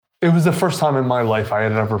It was the first time in my life I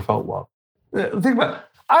had ever felt love. Think about it.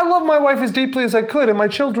 I love my wife as deeply as I could, and my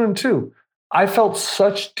children too. I felt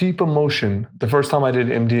such deep emotion the first time I did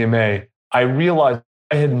MDMA. I realized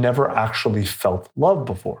I had never actually felt love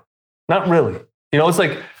before. Not really. It's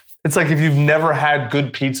like if you've never had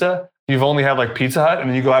good pizza, you've only had like Pizza Hut, and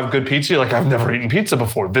then you go have good pizza, you're like, I've never eaten pizza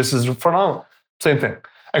before. This is phenomenal. Same thing,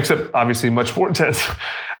 except obviously much more intense.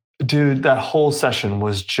 Dude, that whole session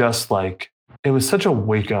was just like, it was such a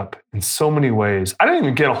wake up in so many ways. I didn't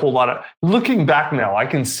even get a whole lot of, looking back now, I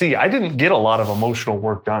can see I didn't get a lot of emotional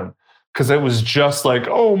work done because it was just like,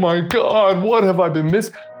 oh my God, what have I been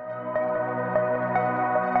missing?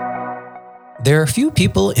 There are few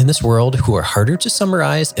people in this world who are harder to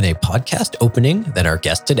summarize in a podcast opening than our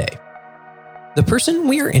guest today. The person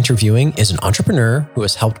we are interviewing is an entrepreneur who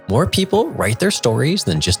has helped more people write their stories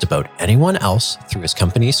than just about anyone else through his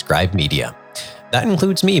company, Scribe Media. That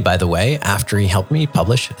includes me, by the way, after he helped me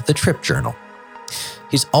publish the Trip Journal.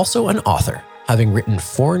 He's also an author, having written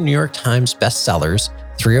 4 New York Times bestsellers,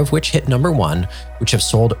 3 of which hit #1, which have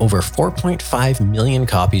sold over 4.5 million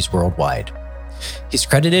copies worldwide. He's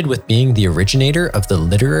credited with being the originator of the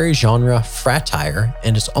literary genre fratire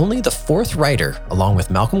and is only the 4th writer, along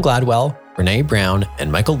with Malcolm Gladwell, Brené Brown,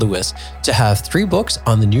 and Michael Lewis, to have 3 books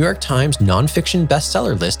on the New York Times nonfiction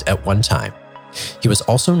bestseller list at one time. He was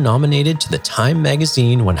also nominated to the Time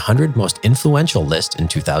Magazine 100 Most Influential list in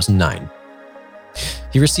 2009.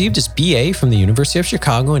 He received his BA from the University of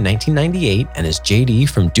Chicago in 1998 and his JD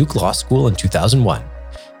from Duke Law School in 2001.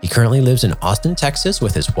 He currently lives in Austin, Texas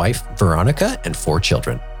with his wife, Veronica, and 4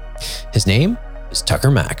 children. His name is Tucker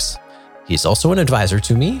Max. He's also an advisor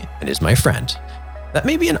to me and is my friend. That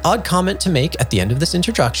may be an odd comment to make at the end of this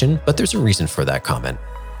introduction, but there's a reason for that comment.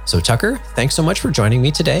 So Tucker, thanks so much for joining me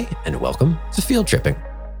today and welcome to Field Tripping.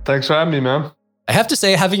 Thanks for having me, man. I have to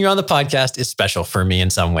say, having you on the podcast is special for me in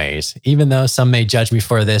some ways. Even though some may judge me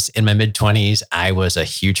for this, in my mid-20s, I was a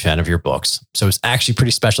huge fan of your books. So it's actually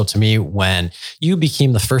pretty special to me when you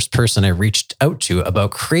became the first person I reached out to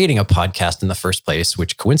about creating a podcast in the first place,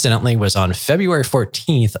 which coincidentally was on February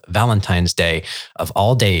 14th, Valentine's Day of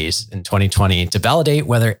all days in 2020, to validate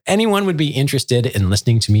whether anyone would be interested in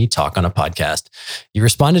listening to me talk on a podcast. You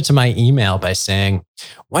responded to my email by saying,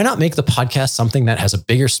 why not make the podcast something that has a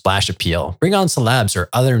bigger splash appeal? Bring on celebs or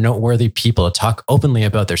other noteworthy people to talk openly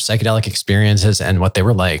about their psychedelic experiences and what they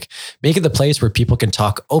were like. Make it the place where people can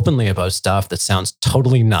talk openly about stuff that sounds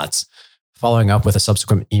totally nuts. Following up with a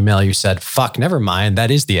subsequent email, you said, fuck, never mind. That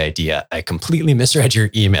is the idea. I completely misread your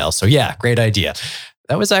email. So yeah, great idea.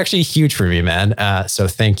 That was actually huge for me, man. So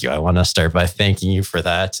thank you. I want to start by thanking you for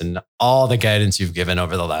that and all the guidance you've given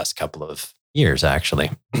over the last couple of years, actually.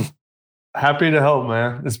 Happy to help,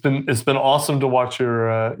 man. It's been awesome to watch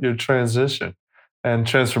your transition and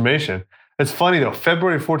transformation. It's funny though,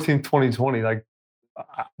 February 14th, 2020, like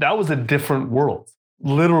that was a different world.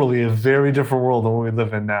 Literally a very different world than what we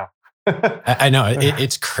live in now. I know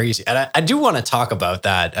it's crazy. And I do want to talk about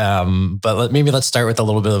that. But maybe let's start with a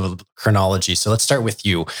little bit of a chronology. So let's start with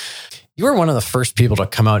you. You were one of the first people to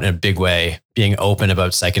come out in a big way, being open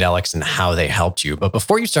about psychedelics and how they helped you. But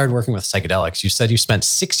before you started working with psychedelics, you said you spent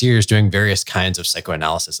 6 years doing various kinds of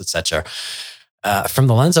psychoanalysis, etc. From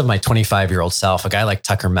the lens of my 25-year-old self, a guy like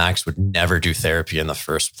Tucker Max would never do therapy in the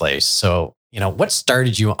first place. So, what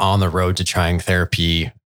started you on the road to trying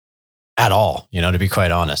therapy at all, to be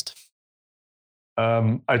quite honest?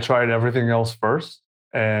 I tried everything else first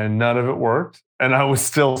and none of it worked. And I was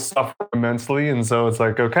still suffering immensely. And so it's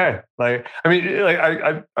like, okay, I'm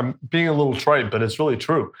being a little trite, but it's really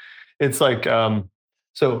true. It's like,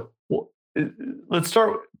 let's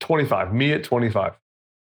start 25, me at 25.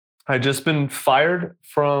 I'd just been fired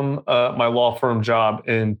from my law firm job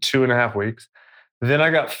in 2.5 weeks. Then I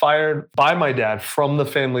got fired by my dad from the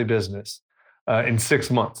family business in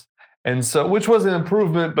 6 months. And so, which was an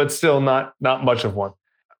improvement, but still not much of one.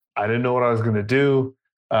 I didn't know what I was going to do.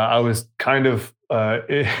 I was kind of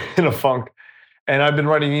in a funk, and I've been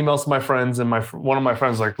writing emails to my friends. And one of my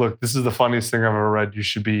friends was like, "Look, this is the funniest thing I've ever read. You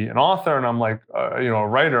should be an author." And I'm like, a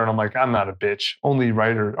writer. And I'm like, "I'm not a bitch. Only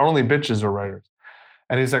bitches are writers."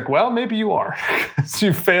 And he's like, "Well, maybe you are. So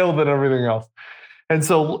you failed at everything else." And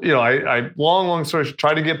so, I long story short,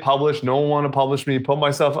 tried to get published. No one wanted to publish me. Put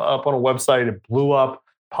myself up on a website. It blew up.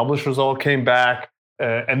 Publishers all came back,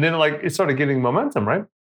 and then it started getting momentum, right?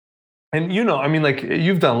 And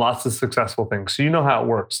you've done lots of successful things, so you know how it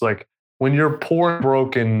works. Like when you're poor,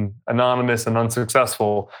 broken, anonymous, and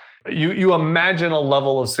unsuccessful, you imagine a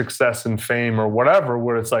level of success and fame or whatever,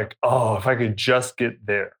 where it's like, oh, if I could just get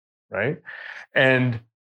there, right? And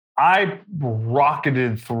I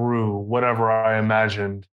rocketed through whatever I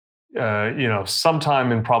imagined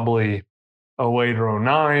sometime in probably 08 or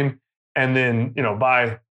 09. And then,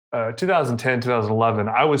 by 2010, 2011,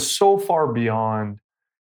 I was so far beyond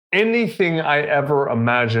anything I ever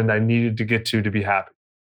imagined I needed to get to be happy.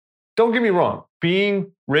 Don't get me wrong.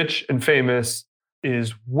 Being rich and famous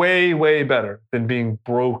is way, way better than being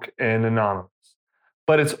broke and anonymous.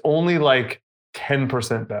 But it's only like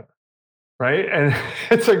 10% better, right? And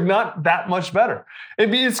it's like not that much better.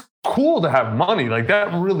 It's cool to have money. Like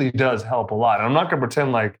that really does help a lot. I'm not going to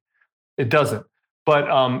pretend like it doesn't. But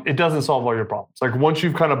it doesn't solve all your problems. Like once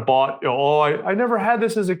you've kind of bought, I never had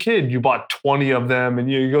this as a kid. You bought 20 of them and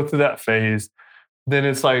you go through that phase. Then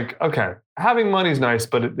it's like, okay, having money is nice,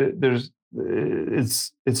 but it's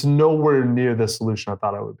nowhere near the solution I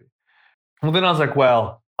thought I would be. Well, then I was like,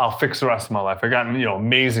 well, I'll fix the rest of my life. I got in,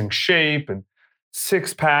 amazing shape and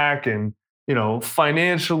six pack and,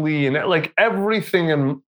 financially and like everything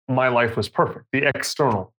in my life was perfect. The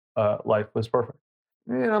external life was perfect.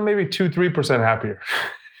 Maybe 2-3% happier.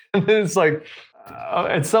 And then it's like,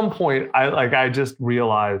 at some point, I just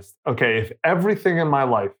realized, okay, if everything in my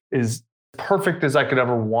life is perfect as I could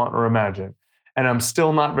ever want or imagine, and I'm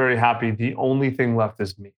still not very happy, the only thing left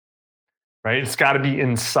is me, right? It's got to be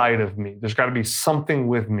inside of me. There's got to be something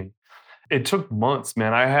with me. It took months,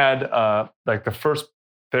 man. I had the first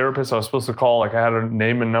therapist I was supposed to call, like I had a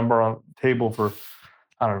name and number on the table for,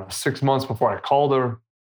 6 months before I called her.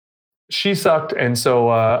 She sucked. And so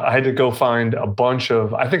I had to go find a bunch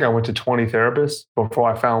of, I think I went to 20 therapists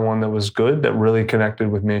before I found one that was good, that really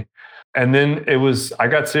connected with me. And then I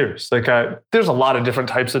got serious. There's a lot of different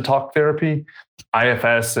types of talk therapy,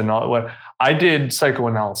 IFS and all what. I did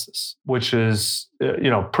psychoanalysis, which is,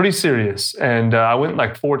 pretty serious. And I went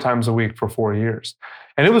like 4 times a week for 4 years.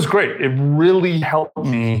 And it was great. It really helped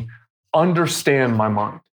me understand my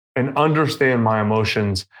mind and understand my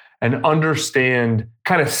emotions and understand,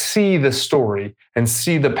 kind of see the story and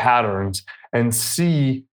see the patterns and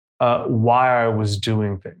see why I was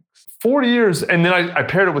doing things. 4 years, and then I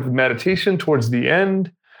paired it with meditation towards the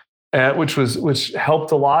end, which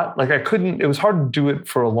helped a lot. Like it was hard to do it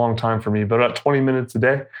for a long time for me, but about 20 minutes a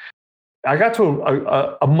day. I got to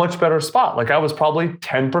a much better spot. Like I was probably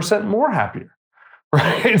 10% more happier,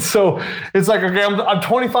 right? So it's like, okay, I'm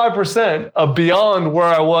 25% beyond where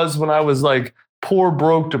I was when I was like poor,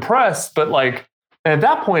 broke, depressed. But like at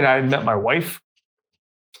that point, I had met my wife,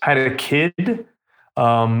 had a kid,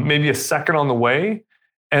 maybe a second on the way.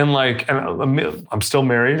 And I'm still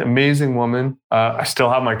married, amazing woman. I still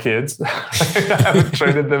have my kids. I haven't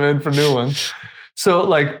traded them in for new ones. So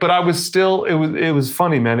but I was still, it was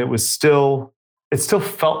funny, man. It still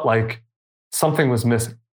felt like something was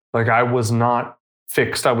missing. Like I was not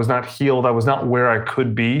fixed. I was not healed. I was not where I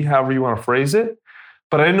could be, however you want to phrase it.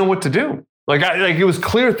 But I didn't know what to do. It was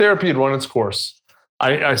clear therapy had run its course.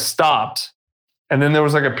 I stopped. And then there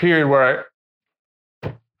was like a period where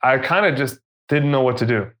I kind of just didn't know what to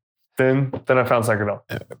do. Then I found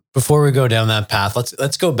psychedelics. Before we go down that path,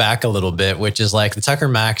 let's go back a little bit, which is like the Tucker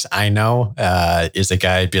Max I know is a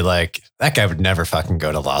guy I'd be like, that guy would never fucking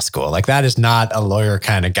go to law school. Like that is not a lawyer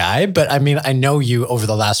kind of guy. But I mean, I know you over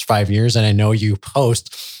the last 5 years and I know you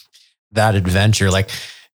post that adventure. Like,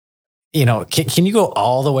 can you go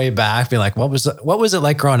all the way back? Be like, what was it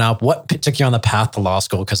like growing up? What took you on the path to law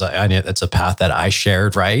school? Because I know it's a path that I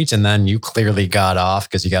shared, right? And then you clearly got off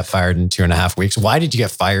because you got fired in 2.5 weeks. Why did you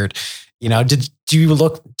get fired? Did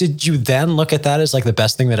you then look at that as like the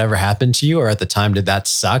best thing that ever happened to you, or at the time did that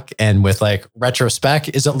suck? And with like retrospect,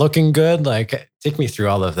 is it looking good? Like, take me through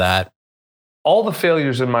all of that. All the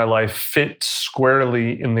failures in my life fit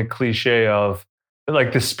squarely in the cliche of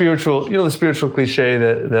like the spiritual cliche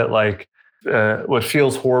that like what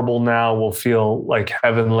feels horrible now will feel like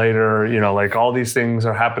heaven later. Like all these things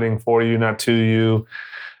are happening for you, not to you.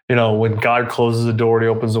 When God closes the door, he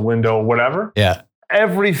opens the window, whatever. Yeah.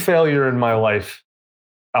 Every failure in my life,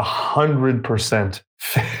 100%.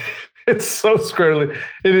 It's so squarely.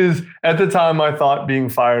 It is. At the time, I thought being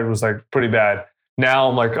fired was like pretty bad. Now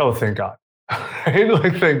I'm like, oh, thank God.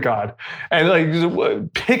 Like, thank God. And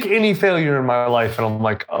like, pick any failure in my life, and I'm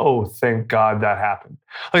like, oh, thank God that happened.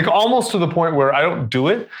 Like almost to the point where I don't do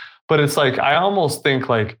it, but it's like I almost think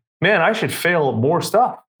like, man, I should fail more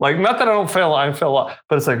stuff. Like, not that I fail a lot,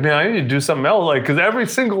 but it's like, man, I need to do something else. Like, because every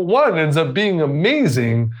single one ends up being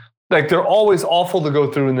amazing. Like, they're always awful to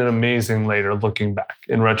go through and then amazing later, looking back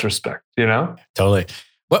in retrospect, Totally.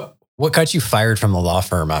 What got you fired from the law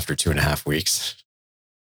firm after 2.5 weeks?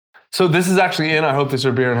 So this is actually I Hope This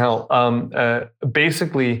Are Beer in Hell.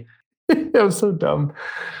 Basically, it was so dumb.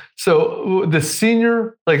 So the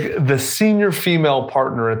senior female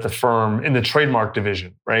partner at the firm in the trademark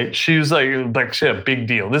division, right? She was like she had a big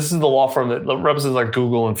deal. This is the law firm that represents like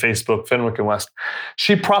Google and Facebook, Fenwick and West.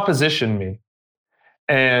 She propositioned me,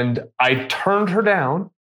 and I turned her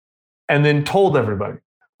down, and then told everybody.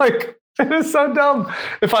 Like, it is so dumb.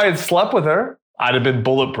 If I had slept with her, I'd have been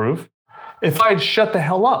bulletproof. If I had shut the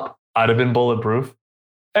hell up, I'd have been bulletproof.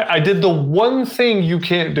 I did the one thing you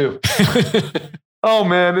can't do. Oh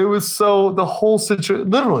man, it was the whole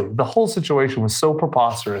situation was so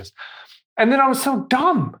preposterous. And then I was so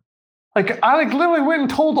dumb. Like I literally went and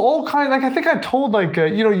told all kinds, I think I told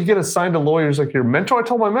you get assigned to lawyers like your mentor. I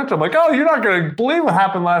told my mentor, I'm like, oh, you're not going to believe what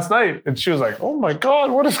happened last night. And she was like, oh my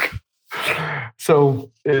God, what is,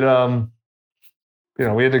 so it,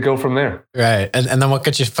 we had to go from there. Right. And then what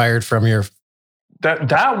got you fired from your?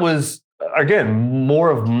 That was, again,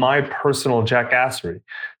 more of my personal jackassery.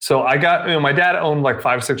 So I got, my dad owned like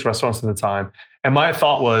 5-6 restaurants at the time. And my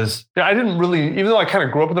thought was, I didn't really, even though I kind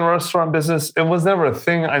of grew up in the restaurant business, it was never a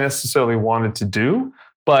thing I necessarily wanted to do.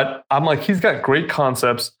 But I'm like, he's got great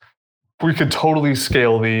concepts. We could totally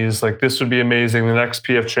scale these. Like this would be amazing. The next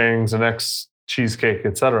P.F. Chang's, the next cheesecake,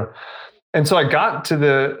 et cetera. And so I got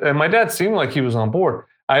to and my dad seemed like he was on board.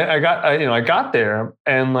 I got there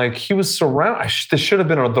and like he was surrounded. This should have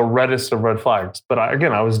been the reddest of red flags, but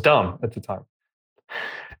I was dumb at the time.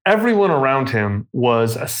 Everyone around him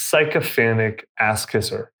was a sycophantic ass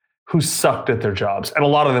kisser who sucked at their jobs, and a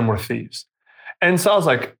lot of them were thieves. And so I was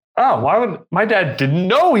like, oh, why would my dad didn't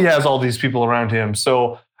know he has all these people around him?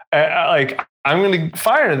 So I'm going to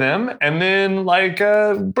fire them and then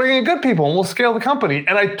bring in good people and we'll scale the company.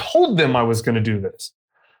 And I told them I was going to do this.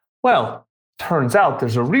 Well, turns out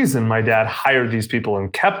there's a reason my dad hired these people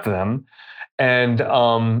and kept them. And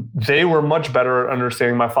they were much better at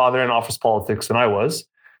understanding my father and office politics than I was.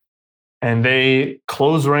 And they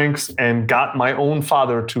closed ranks and got my own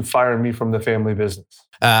father to fire me from the family business.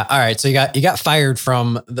 All right. So you got fired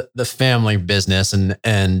from the family business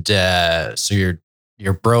and so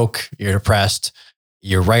you're broke, you're depressed,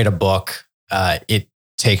 you write a book, it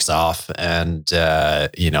takes off and,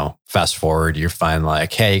 fast forward, you're fine.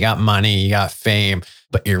 Like, hey, you got money, you got fame,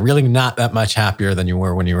 but you're really not that much happier than you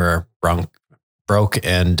were when you were broke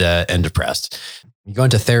and depressed. You go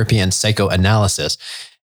into therapy and psychoanalysis.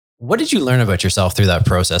 What did you learn about yourself through that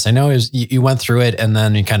process? I know you went through it and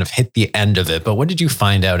then you kind of hit the end of it, but what did you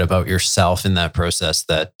find out about yourself in that process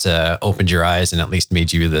that opened your eyes and at least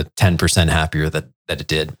made you the 10% happier that it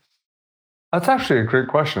did? That's actually a great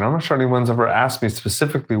question. I'm not sure anyone's ever asked me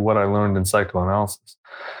specifically what I learned in psychoanalysis.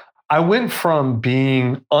 I went from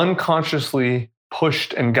being unconsciously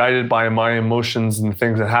pushed and guided by my emotions and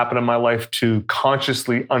things that happen in my life to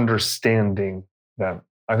consciously understanding them.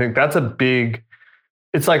 I think that's a big...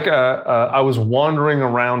 It's like I was wandering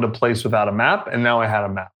around a place without a map, and now I had a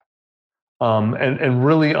map, and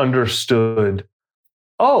really understood.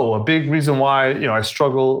 Oh, a big reason why I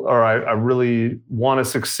struggle or I really want to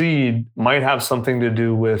succeed might have something to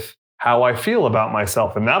do with how I feel about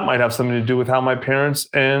myself, and that might have something to do with how my parents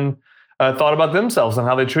and thought about themselves and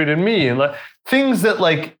how they treated me, and things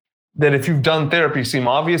that if you've done therapy seem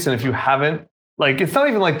obvious, and if you haven't, it's not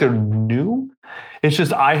even like they're new. It's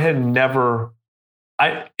just I had never.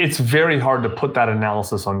 It's very hard to put that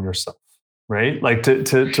analysis on yourself, right? Like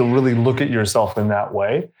to really look at yourself in that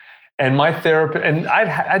way. And my therapist, and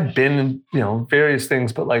I'd been in, various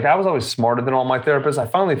things, but I was always smarter than all my therapists. I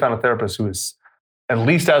finally found a therapist who was at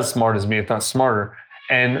least as smart as me, if not smarter,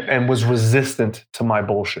 and was resistant to my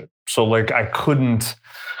bullshit. So I couldn't,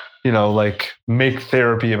 make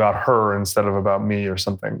therapy about her instead of about me or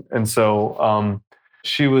something. And so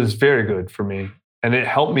she was very good for me. And it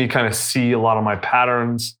helped me kind of see a lot of my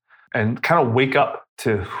patterns and kind of wake up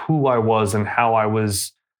to who I was and how I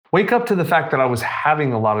was, wake up to the fact that I was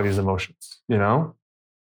having a lot of these emotions,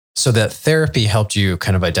 So that therapy helped you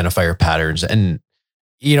kind of identify your patterns. And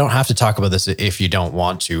you don't have to talk about this if you don't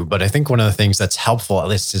want to, but I think one of the things that's helpful, at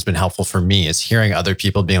least has been helpful for me, is hearing other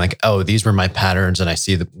people being like, oh, these were my patterns and I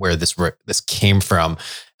see where this came from.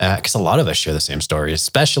 Because a lot of us share the same story,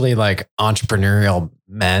 especially entrepreneurial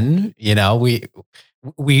men.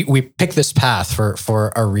 We pick this path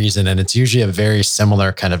for a reason, and it's usually a very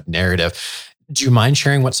similar kind of narrative. Do you mind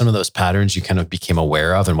sharing what some of those patterns you kind of became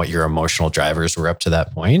aware of and what your emotional drivers were up to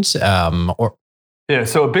that point? Yeah,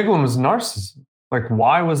 so a big one was narcissism.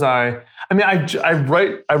 Why was I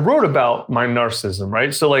wrote about my narcissism,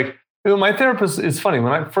 right? So my therapist, it's funny,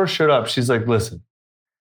 when I first showed up, she's like, listen,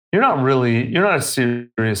 you're not a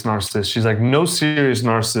serious narcissist. She's like, no serious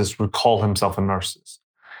narcissist would call himself a narcissist.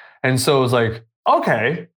 And so it was like,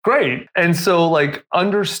 okay, great. And so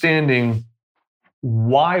understanding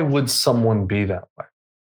why would someone be that way?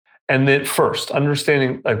 And then first,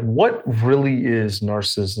 understanding like what really is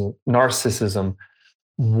narcissism.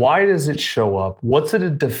 Why does it show up? What's it a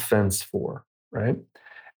defense for, right?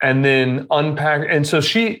 And then unpack. And so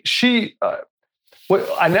what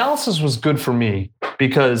analysis was good for me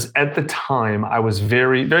because at the time I was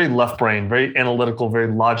very, very left brain, very analytical, very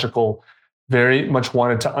logical, very much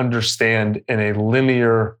wanted to understand in a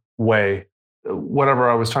linear way whatever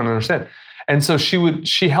I was trying to understand. And so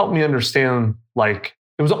she helped me understand, like,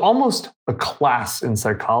 it was almost a class in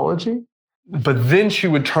psychology, but then she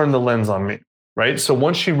would turn the lens on me, right? So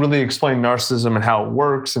once she really explained narcissism and how it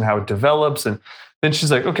works and how it develops, and then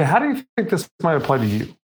she's like, okay, how do you think this might apply to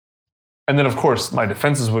you? And then of course my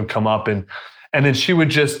defenses would come up, and then she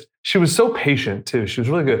was so patient too. She was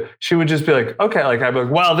really good. She would just be like, okay, like I'd be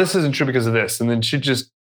like, wow, this isn't true because of this. And then she'd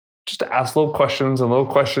just ask little questions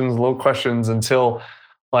until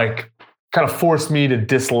like kind of forced me to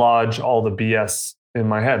dislodge all the BS in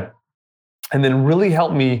my head. And then really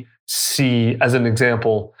helped me see, as an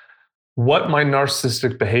example, what my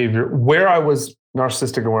narcissistic behavior, where I was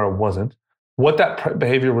narcissistic and where I wasn't, what that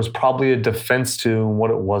behavior was probably a defense to and what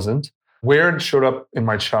it wasn't, where it showed up in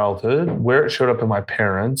my childhood, where it showed up in my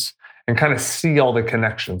parents, and kind of see all the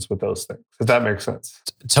connections with those things. If that makes sense.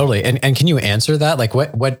 Totally. And can you answer that? Like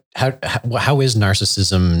how is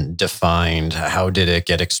narcissism defined? How did it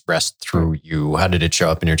get expressed through you? How did it show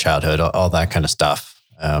up in your childhood? All that kind of stuff.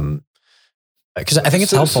 Because I think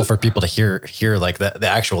it's helpful for people to hear like the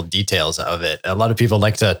actual details of it. A lot of people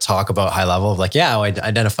like to talk about high level of like, yeah, I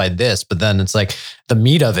identified this, but then it's like the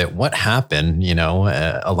meat of it, what happened,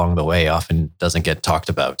 along the way often doesn't get talked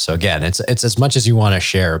about. So again, it's as much as you want to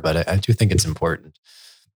share, but I do think it's important.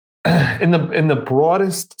 In the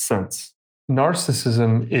broadest sense,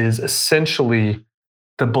 narcissism is essentially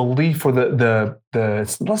the belief, or the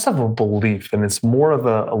it's less of a belief and it's more of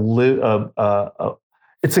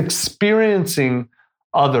it's experiencing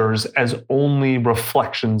others as only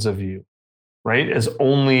reflections of you, right? As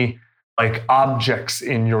only like objects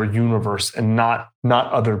in your universe and not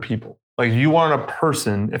other people. Like you aren't a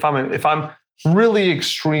person. If I'm really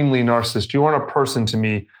extremely narcissist, you aren't a person to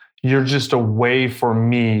me. You're just a way for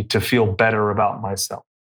me to feel better about myself.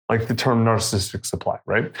 Like the term narcissistic supply,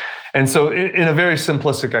 right? And so in a very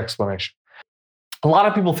simplistic explanation, a lot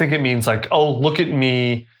of people think it means like, oh, look at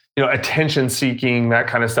me, attention seeking, that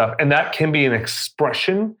kind of stuff. And that can be an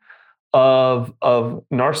expression of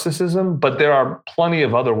narcissism, but there are plenty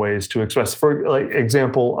of other ways to express. For like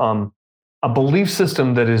example, a belief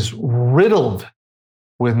system that is riddled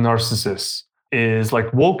with narcissists is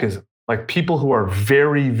like wokeism. Like people who are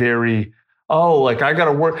very, very, like I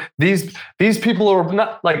gotta work. These people are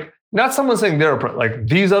not someone saying they're oppressed, like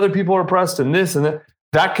these other people are oppressed and this and that.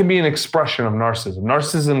 That can be an expression of narcissism.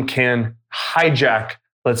 Narcissism can hijack,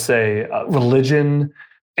 let's say, religion,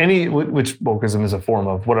 which wokeism is a form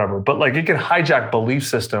of, whatever. But like it can hijack belief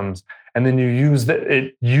systems, and then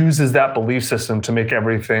it uses that belief system to make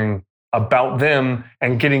everything about them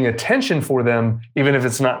and getting attention for them, even if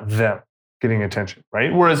it's not them getting attention,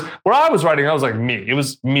 right? Whereas where I was writing, I was like me. It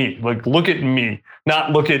was me. Like look at me,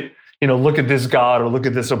 not look at this God or look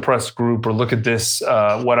at this oppressed group or look at this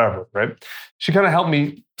whatever, right? She kind of helped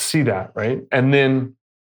me see that, right? And then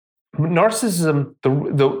narcissism,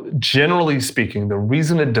 the generally speaking, the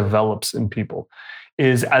reason it develops in people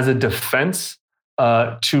is as a defense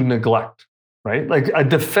to neglect, right? Like a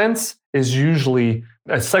defense is usually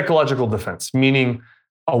a psychological defense, meaning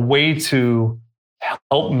a way to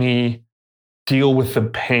help me deal with the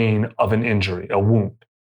pain of an injury, a wound,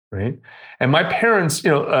 right? And my parents,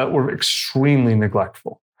 were extremely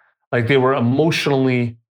neglectful. Like they were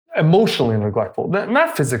emotionally neglectful,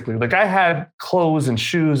 not physically. Like I had clothes and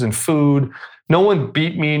shoes and food. No one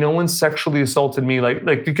beat me. No one sexually assaulted me.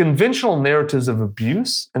 Like the conventional narratives of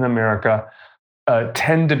abuse in America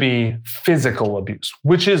tend to be physical abuse,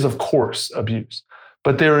 which is of course abuse.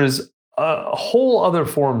 But there is a whole other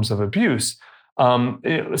forms of abuse,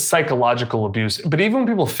 psychological abuse. But even when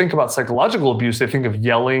people think about psychological abuse, they think of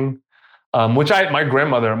yelling, which my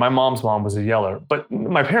grandmother, my mom's mom was a yeller, but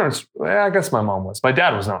my parents, I guess my mom was. My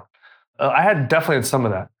dad was not. I had definitely had some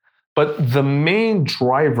of that. But the main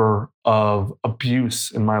driver of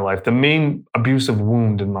abuse in my life, the main abusive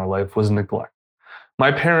wound in my life was neglect.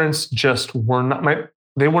 My parents just were not,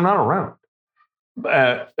 they were not around.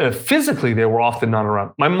 Physically, they were often not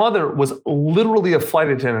around. My mother was literally a flight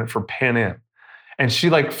attendant for Pan Am. And she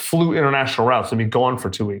flew international routes and be gone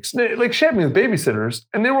for 2 weeks. She had me with babysitters,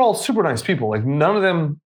 and they were all super nice people. Like none of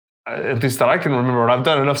them, at least that I can remember, and I've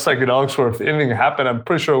done enough psychedelics where if anything happened, I'm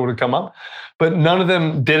pretty sure it would have come up. but none of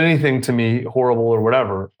them did anything to me horrible or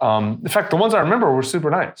whatever. In fact, the ones I remember were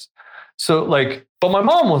super nice. So like, but my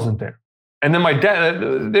mom wasn't there. And then my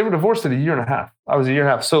dad, they were divorced at 1.5 years. I was 1.5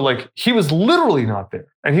 years. So like, he was literally not there.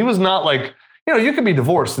 And he was not like, you could be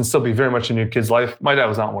divorced and still be very much in your kid's life. My dad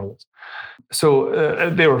was not one of those.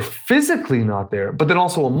 So they were physically not there, but then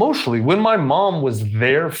also emotionally. When my mom was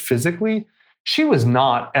there physically, she was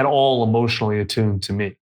not at all emotionally attuned to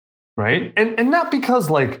me, right? And not because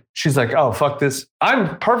like, she's like, oh, fuck this.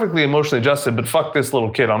 I'm perfectly emotionally adjusted, but fuck this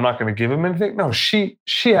little kid. I'm not going to give him anything. No, she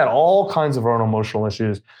had all kinds of her own emotional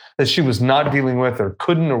issues that she was not dealing with or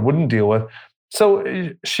couldn't or wouldn't deal with.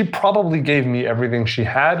 So she probably gave me everything she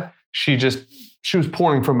had. She was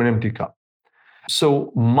pouring from an empty cup.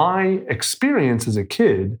 So my experience as a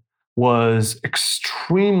kid was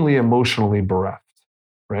extremely emotionally bereft,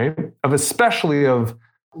 right? Especially of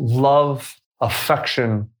love,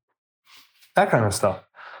 affection, that kind of stuff.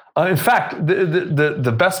 In fact,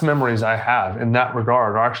 the best memories I have in that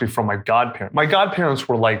regard are actually from my godparents. My godparents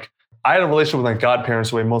were like, I had a relationship with my godparents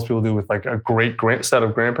the way most people do with like a great set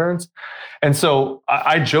of grandparents. And so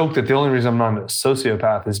I joke that the only reason I'm not a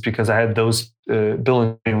sociopath is because I had those Bill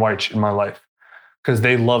and Jane White in my life, because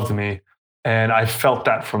they loved me and I felt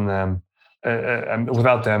that from them.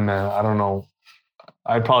 Without them, man, I don't know.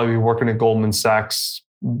 I'd probably be working at Goldman Sachs,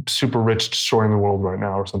 super rich, destroying the world right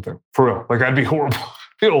now or something. For real. Like I'd be horrible.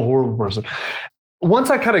 Be a horrible person. Once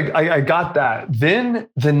I got that, then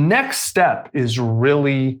the next step is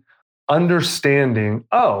really understanding,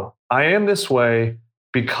 oh, I am this way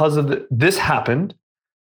because of this happened.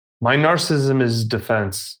 My narcissism is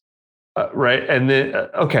defense, right? And then,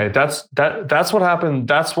 okay, that's what happened.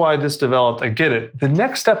 That's why this developed. I get it. The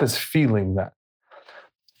next step is feeling that.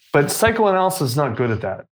 But psychoanalysis is not good at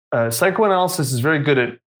that. Psychoanalysis is very good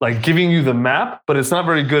at like giving you the map, but it's not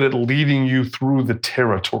very good at leading you through the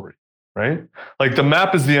territory, right? Like the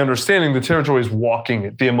map is the understanding, the territory is walking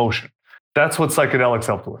it, the emotion. That's what psychedelics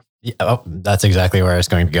helped with. Yeah, that's exactly where I was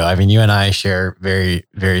going to go. I mean, you and I share very,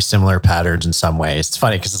 very similar patterns in some ways. It's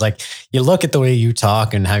funny because it's like you look at the way you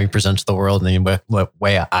talk and how you present to the world, and the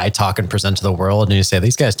way I talk and present to the world, and you say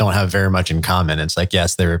these guys don't have very much in common. It's like,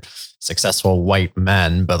 yes, they're successful white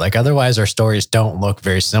men, but like otherwise our stories don't look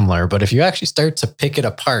very similar. But if you actually start to pick it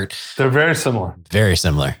apart, they're very similar. Very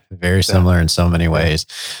similar in so many ways.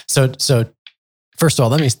 So first of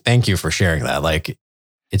all, let me thank you for sharing that. Like,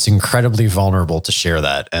 it's incredibly vulnerable to share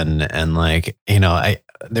that. And like,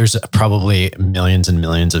 there's probably millions and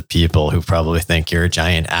millions of people who probably think you're a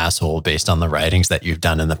giant asshole based on the writings that you've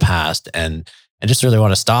done in the past. And I just really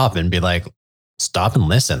want to stop and be like, stop and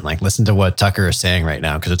listen. Like, listen to what Tucker is saying right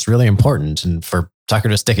now, because it's really important. And for Tucker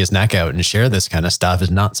to stick his neck out and share this kind of stuff is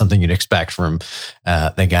not something you'd expect from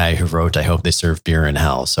the guy who wrote, I hope they serve beer in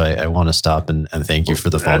hell. So I want to stop and thank you for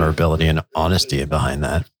the vulnerability and honesty behind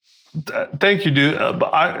that. Thank you, dude.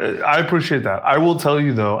 I appreciate that. I will tell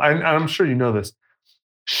you though, and I'm sure you know this,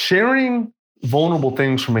 sharing vulnerable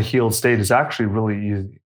things from a healed state is actually really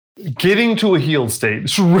easy. Getting to a healed state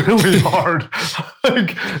is really hard.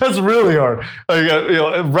 Like, that's really hard.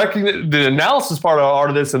 Like, the analysis part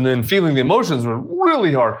of this and then feeling the emotions were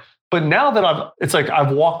really hard. But now that it's like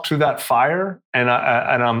I've walked through that fire and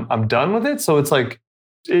I'm done with it. So it's like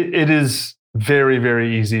it is very,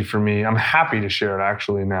 very easy for me. I'm happy to share it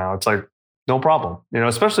actually now. It's like, no problem,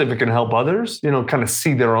 especially if it can help others, kind of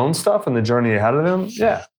see their own stuff and the journey ahead of them.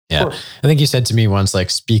 Yeah. Yeah. I think you said to me once, like,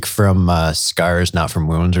 speak from scars, not from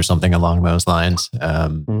wounds, or something along those lines.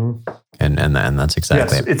 And that's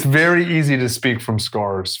exactly it. It's very easy to speak from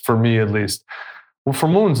scars, for me at least. Well,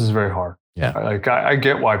 from wounds is very hard. Yeah. Like I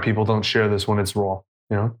get why people don't share this when it's raw,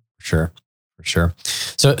 For sure.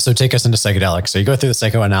 So take us into psychedelics. So you go through the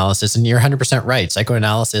psychoanalysis, and you're 100% right.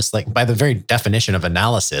 Psychoanalysis, like by the very definition of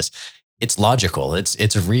analysis, it's logical.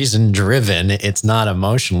 It's reason driven. It's not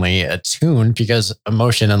emotionally attuned, because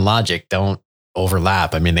emotion and logic don't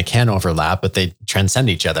overlap. I mean, they can overlap, but they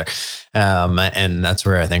transcend each other. And that's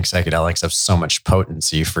where I think psychedelics have so much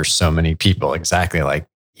potency for so many people, exactly like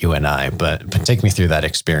you and I. But take me through that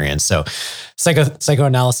experience. So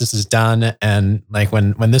psychoanalysis is done. And like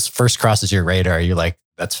when this first crosses your radar, are you like,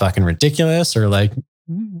 that's fucking ridiculous? Or like,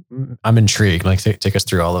 I'm intrigued. Like take us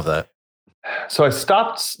through all of that. So I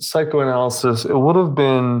stopped psychoanalysis. It would have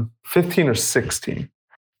been 15 or 16.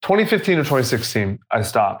 2015 or 2016, I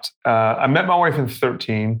stopped. I met my wife in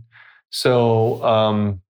 13. So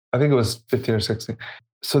I think it was 15 or 16.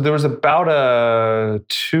 So there was about a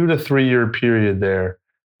 2 to 3 year period there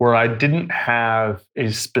where I didn't have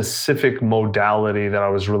a specific modality that I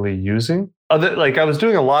was really using. Like I was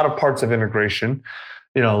doing a lot of parts of integration.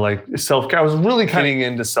 like self-care. I was really getting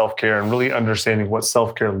into self-care and really understanding what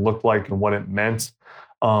self-care looked like and what it meant,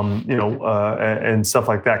 and stuff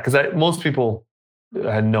like that. Because most people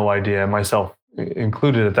had no idea, myself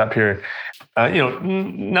included at that period.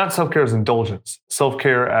 Not self-care as indulgence,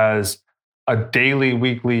 self-care as a daily,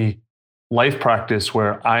 weekly life practice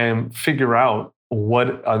where I figure out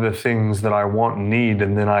what are the things that I want and need,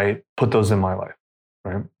 and then I put those in my life,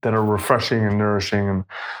 right? That are refreshing and nourishing. And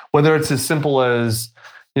whether it's as simple as,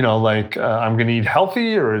 I'm going to eat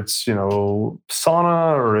healthy, or it's,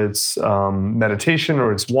 sauna, or it's meditation,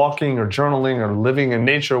 or it's walking or journaling or living in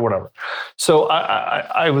nature, whatever. So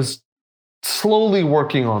I was slowly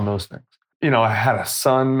working on those things. I had a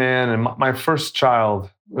son, man, and my first child,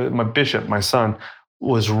 my son,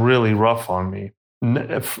 was really rough on me.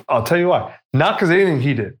 I'll tell you why. Not because anything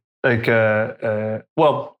he did.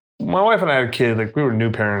 My wife and I had a kid. Like, we were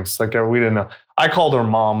new parents. Like, we didn't know. I called her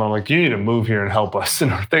mom. I'm like, you need to move here and help us.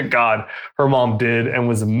 And thank God her mom did, and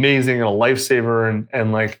was amazing and a lifesaver.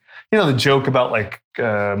 And the joke about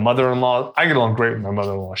mother-in-law. I get along great with my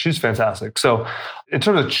mother-in-law. She's fantastic. So in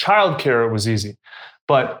terms of childcare, it was easy.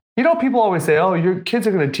 But people always say, oh, your kids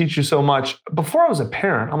are going to teach you so much. Before I was a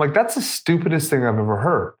parent, I'm like, that's the stupidest thing I've ever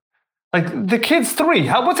heard. Like, the kid's 3.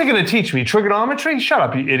 What's it going to teach me? Trigonometry? Shut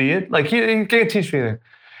up, you idiot. Like, he can't teach me anything.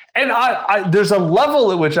 And there's a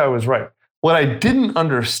level at which I was right. What I didn't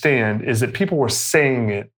understand is that people were saying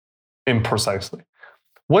it imprecisely.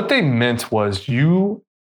 What they meant was your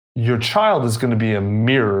child is going to be a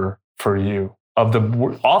mirror for you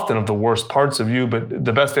often of the worst parts of you, but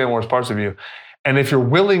the best and worst parts of you. And if you're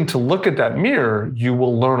willing to look at that mirror, you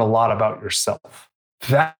will learn a lot about yourself.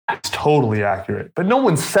 That's totally accurate. But no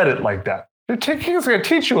one said it like that. It's going to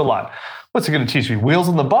teach you a lot. What's it going to teach me? Wheels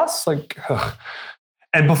on the bus?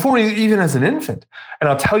 And before even as an infant. And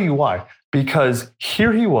I'll tell you why. Because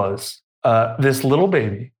here he was, this little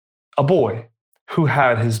baby, a boy, who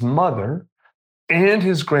had his mother and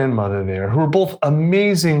his grandmother there, who were both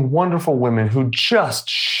amazing, wonderful women who just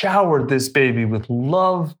showered this baby with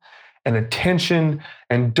love and attention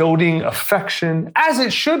and doting affection, as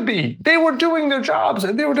it should be. They were doing their jobs,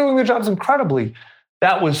 and they were doing their jobs incredibly.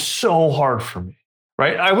 That was so hard for me,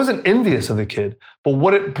 right? I wasn't envious of the kid, but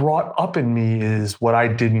what it brought up in me is what I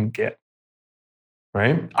didn't get,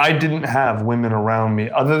 right? I didn't have women around me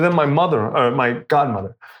other than my mother, or my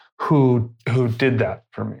godmother, who did that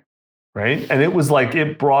for me, right? And it was like,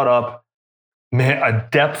 it brought up, man, a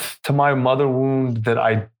depth to my mother wound that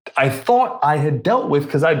I thought I had dealt with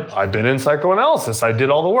because I'd been in psychoanalysis. I did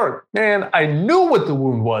all the work. Man, I knew what the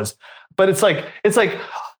wound was, but it's like,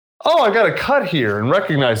 oh, I got a cut here, and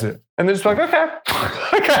recognize it. And then just like, okay.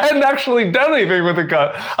 Like, I hadn't actually done anything with the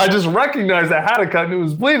cut. I just recognized I had a cut and it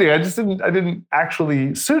was bleeding. I didn't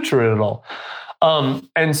actually suture it at all.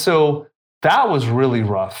 And so that was really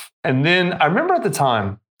rough. And then I remember at the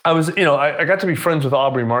time, I was, I got to be friends with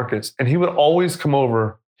Aubrey Marcus, and he would always come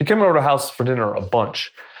over. He came over to the house for dinner a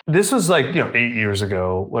bunch. This was 8 years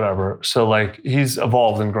ago, whatever. So he's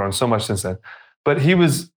evolved and grown so much since then. But he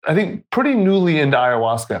was, I think, pretty newly into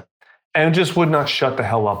ayahuasca, and just would not shut the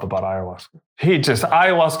hell up about ayahuasca. He just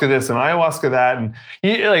ayahuasca this and ayahuasca that. And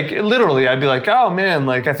he literally, I'd be like, oh man,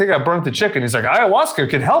 I think I burnt the chicken. He's like, ayahuasca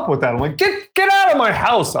can help with that. I'm like, get out of my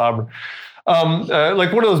house, Aubrey. One of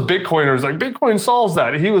those Bitcoiners, Bitcoin solves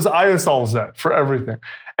that. He was Aya solves that for everything.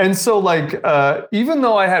 And so even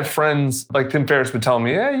though I had friends like Tim Ferriss would tell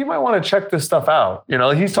me, yeah, you might want to check this stuff out.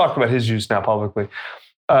 He's talked about his use now publicly.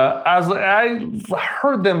 I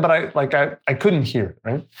heard them, but I couldn't hear it,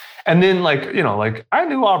 right? And then I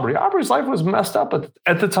knew Aubrey. Aubrey's life was messed up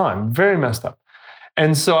at the time, very messed up.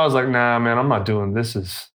 And so I was like, nah, man, I'm not doing this.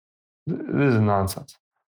 This is nonsense.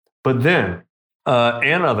 But then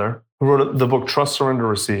Ann Other, who wrote the book Trust, Surrender,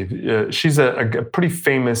 Receive. She's a pretty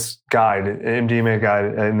famous guide, an MDMA guide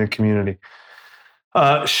in the community.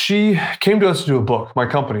 She came to us to do a book, my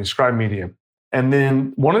company, Scribe Medium. And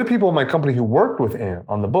then one of the people in my company who worked with Ann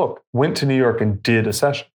on the book went to New York and did a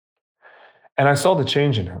session. And I saw the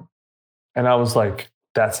change in him. And I was like,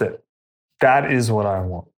 that's it. That is what I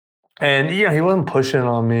want. And he wasn't pushing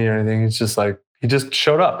on me or anything. It's just he just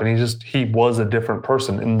showed up, and he was a different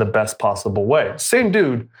person in the best possible way. Same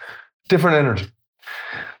dude, different energy.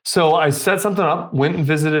 So I set something up, went and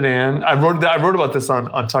visited Ann. I wrote about this on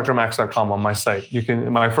tuckermax.com on my site.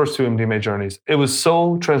 My first 2 MDMA journeys. It was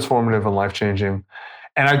so transformative and life-changing.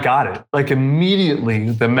 And I got it. Immediately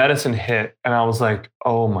the medicine hit, and I was like,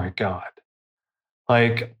 oh my God.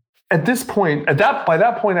 At this point, by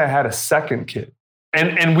that point, I had a second kid.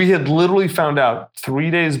 And we had literally found out 3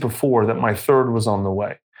 days before that my third was on the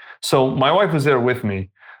way. So my wife was there with me.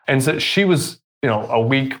 And so she was, a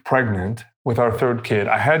week pregnant. with our third kid,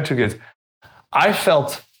 I had 2 kids. I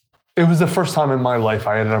felt it was the first time in my life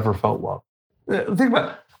I had ever felt love. Think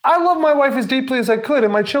about it. I love my wife as deeply as I could,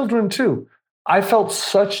 and my children too. I felt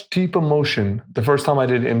such deep emotion the first time I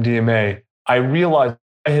did MDMA. I realized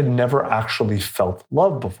I had never actually felt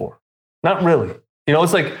love before. Not really.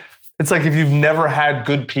 It's like if you've never had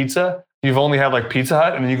good pizza, you've only had like Pizza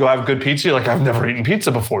Hut, and then you go have good pizza, you're like, I've never eaten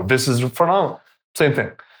pizza before. This is phenomenal. Same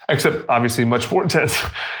thing, except obviously much more intense.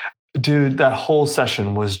 Dude, that whole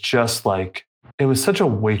session was just like, it was such a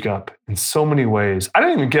wake up in so many ways. I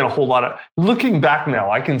didn't even get a whole lot of, looking back now,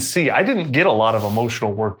 I can see I didn't get a lot of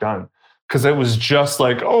emotional work done because it was just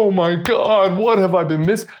like, oh my God, what have I been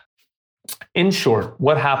missing? In short,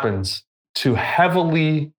 what happens to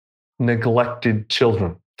heavily neglected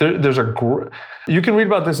children? You can read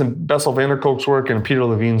about this in Bessel van der Kolk's work and Peter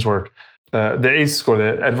Levine's work. The ACE score,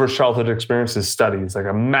 the Adverse Childhood Experiences study, is like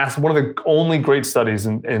a massive, one of the only great studies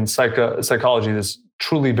in psychology that's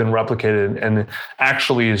truly been replicated and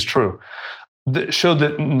actually is true. That showed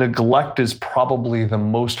that neglect is probably the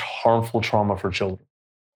most harmful trauma for children,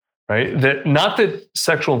 right? That not that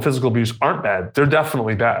sexual and physical abuse aren't bad, they're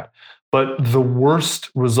definitely bad, but the worst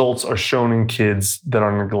results are shown in kids that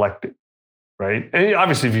are neglected. Right? And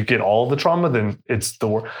obviously, if you get all the trauma, then it's the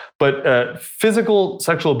worst. But physical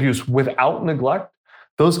sexual abuse without neglect,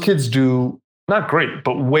 those kids do not great,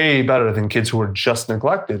 but way better than kids who are just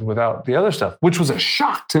neglected without the other stuff, which was a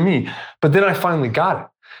shock to me. But then I finally got it.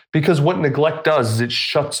 Because what neglect does is it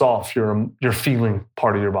shuts off your feeling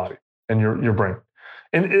part of your body and your brain.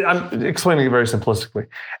 And I'm explaining it very simplistically.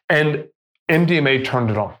 And MDMA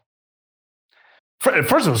turned it on. At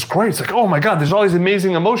first, it was great. It's like, oh my God, there's all these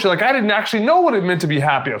amazing emotions. Like, I didn't actually know what it meant to be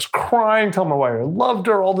happy. I was crying, telling my wife I loved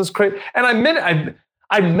her, all this great. And I meant it.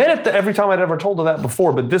 I meant it every time I'd ever told her that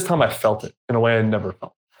before, but this time I felt it in a way I never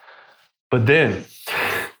felt. But then,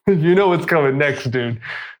 you know what's coming next, dude.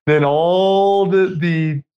 Then all of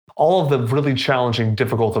the really challenging,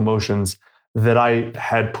 difficult emotions that I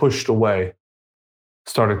had pushed away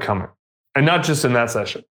started coming. And not just in that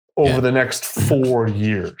session, over the next 4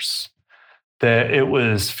 years. That it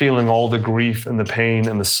was feeling all the grief and the pain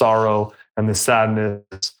and the sorrow and the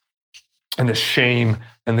sadness and the shame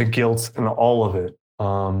and the guilt and all of it.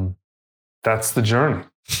 That's the journey,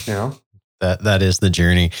 you know? That is the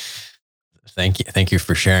journey. Thank you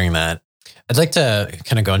for sharing that. I'd like to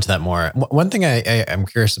kind of go into that more. One thing I'm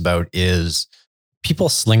curious about is people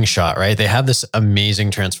slingshot, right? They have this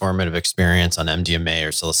amazing transformative experience on MDMA or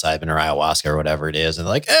psilocybin or ayahuasca or whatever it is. And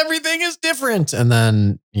they're like, everything is different. And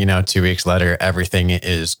then, 2 weeks later, everything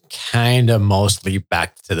is kind of mostly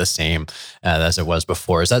back to the same as it was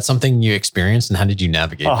before. Is that something you experienced, and how did you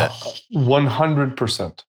navigate that?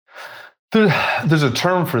 100%. There's a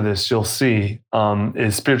term for this you'll see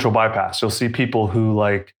is spiritual bypass. You'll see people who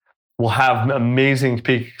will have amazing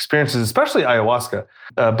peak experiences, especially ayahuasca,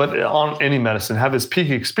 but on any medicine, have this peak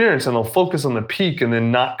experience and they'll focus on the peak and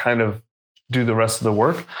then not kind of do the rest of the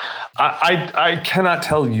work. I cannot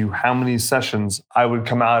tell you how many sessions I would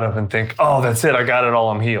come out of and think, oh, that's it. I got it all.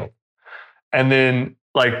 I'm healed. And then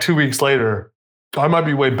 2 weeks later, I might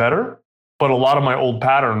be way better, but a lot of my old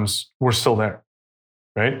patterns were still there,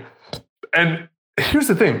 right? And here's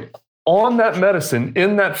the thing. On that medicine,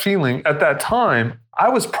 in that feeling, at that time, I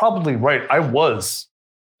was probably right. I was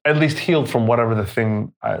at least healed from whatever the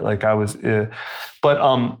thing I was.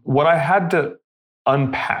 But what I had to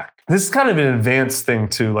unpack, this is kind of an advanced thing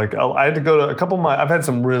too. I had to go to a couple of I've had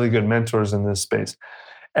some really good mentors in this space.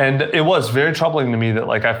 And it was very troubling to me that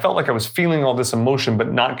I felt like I was feeling all this emotion,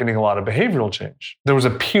 but not getting a lot of behavioral change. There was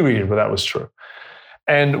a period where that was true.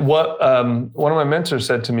 And what one of my mentors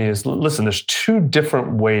said to me is, listen, there's 2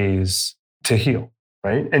 different ways to heal,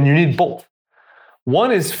 right? And you need both.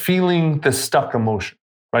 One is feeling the stuck emotion,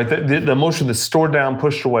 right? The emotion that's stored down,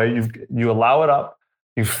 pushed away, you allow it up,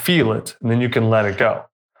 you feel it, and then you can let it go.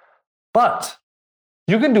 But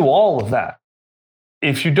you can do all of that.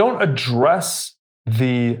 If you don't address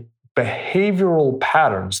the behavioral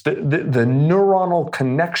patterns, the neuronal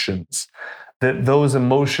connections that those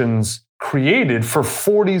emotions created for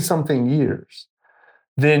 40-something years,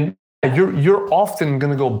 then you're often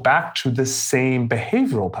going to go back to the same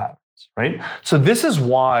behavioral patterns, right? So this is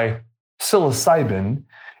why psilocybin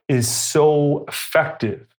is so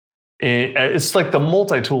effective. It's like the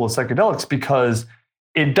multi-tool of psychedelics because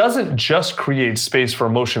it doesn't just create space for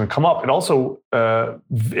emotion to come up. It also,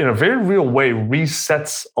 in a very real way,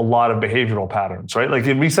 resets a lot of behavioral patterns, right?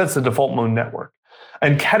 It resets the default mode network.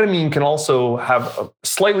 And ketamine can also have a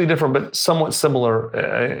slightly different but somewhat similar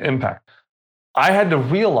impact. I had to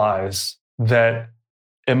realize that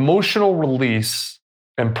emotional release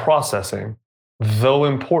and processing, though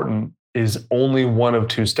important, is only one of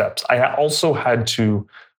two steps. I also had to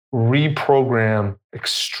reprogram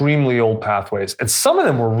extremely old pathways. And some of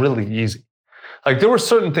them were really easy. Like there were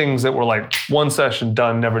certain things that were like one session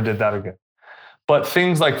done, never did that again. But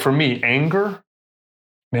things like for me, anger,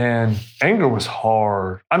 man, anger was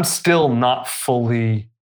hard. I'm still not fully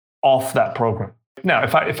off that program. Now,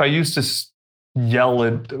 if I used to yell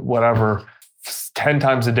at whatever 10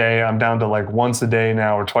 times a day, I'm down to like once a day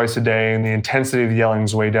now or twice a day, and the intensity of the yelling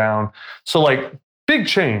is way down. So like big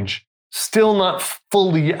change, still not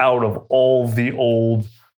fully out of all the old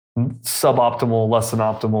suboptimal, less than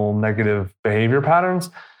optimal negative behavior patterns.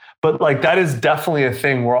 But like that is definitely a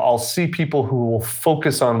thing where I'll see people who will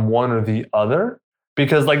focus on one or the other,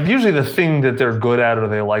 because like usually the thing that they're good at or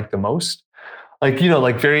they like the most, like, you know,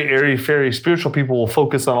 like very airy-fairy spiritual people will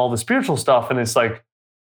focus on all the spiritual stuff. And it's like,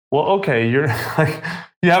 well, okay, you're like,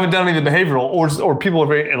 you haven't done any of the behavioral, or people are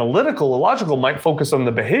very analytical or logical might focus on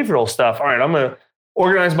the behavioral stuff. All right, I'm going to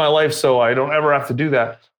organize my life so I don't ever have to do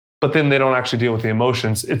that. But then they don't actually deal with the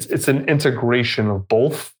emotions. It's an integration of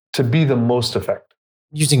both to be the most effective.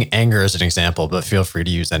 Using anger as an example, but feel free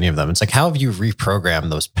to use any of them. It's like, how have you reprogrammed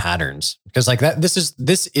those patterns? Because like that, this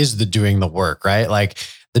is the doing the work, right? Like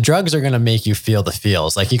the drugs are going to make you feel the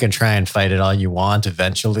feels. Like you can try and fight it all you want.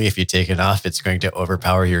 Eventually, if you take enough, it's going to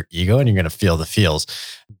overpower your ego and you're going to feel the feels.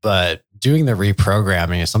 But doing the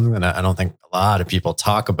reprogramming is something that I don't think a lot of people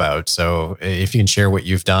talk about. So if you can share what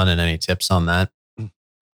you've done and any tips on that.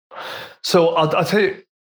 So I'll tell you,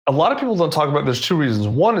 a lot of people don't talk about, there's two reasons.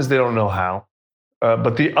 One is they don't know how.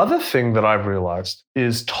 But the other thing that I've realized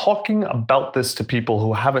is talking about this to people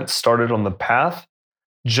who haven't started on the path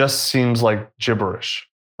just seems like gibberish.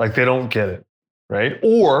 Like they don't get it, right?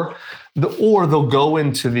 Or they'll go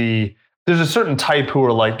into there's a certain type who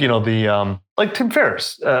are like, you know, like Tim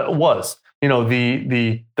Ferriss was, you know,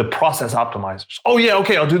 the process optimizers. Oh yeah,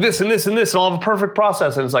 okay, I'll do this and this and this, and I'll have a perfect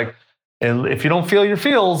process. And it's like, and if you don't feel your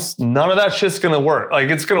feels, none of that shit's going to work.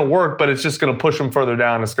 Like it's going to work, but it's just going to push them further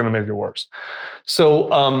down. It's going to make it worse. So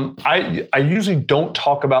I usually don't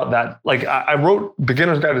talk about that. Like I wrote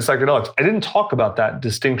Beginner's Guide to Psychedelics. I didn't talk about that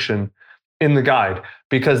distinction in the guide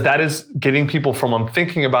because that is getting people from I'm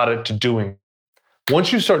thinking about it to doing.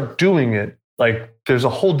 Once you start doing it, like there's a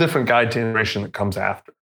whole different guide to integration that comes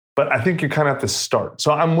after. But I think you kind of have to start.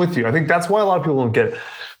 So I'm with you. I think that's why a lot of people don't get it.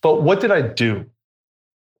 But what did I do?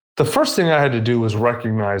 The first thing I had to do was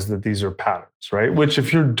recognize that these are patterns, right? Which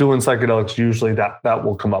if you're doing psychedelics, usually that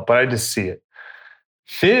will come up, but I just see it.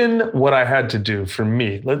 Then what I had to do for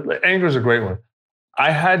me, anger is a great one.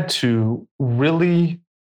 I had to really,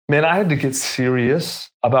 I had to get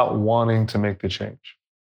serious about wanting to make the change,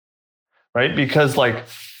 right? Because like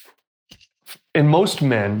in most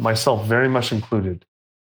men, myself very much included,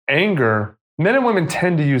 anger, men and women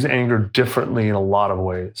tend to use anger differently in a lot of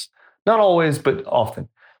ways. Not always, but often.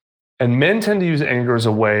 And men tend to use anger as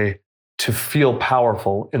a way to feel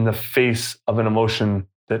powerful in the face of an emotion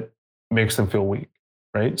that makes them feel weak,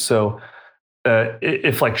 right? So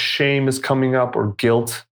if like shame is coming up or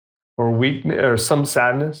guilt or weakness or some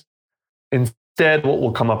sadness, instead what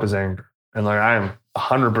will come up is anger. And like, I am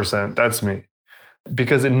 100%, that's me.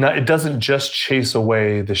 Because it doesn't just chase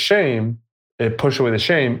away the shame, it push away the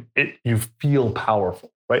shame, you feel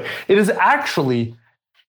powerful, right? It is actually,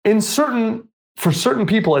 for certain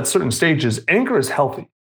people at certain stages, anger is healthy,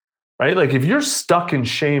 right? Like if you're stuck in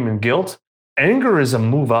shame and guilt, anger is a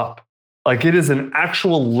move up. Like it is an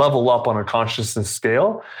actual level up on a consciousness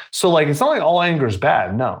scale. So like, it's not like all anger is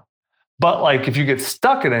bad, no. But like if you get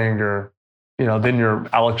stuck in anger, you know, then you're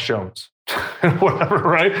Alex Jones, whatever,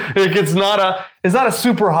 right? It's not a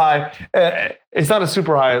super high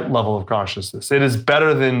level of consciousness. It is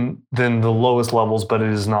better than the lowest levels, but it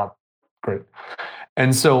is not great.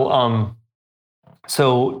 And so,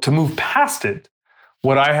 so to move past it,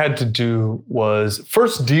 what I had to do was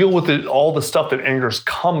first deal with all the stuff that anger's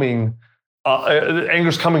coming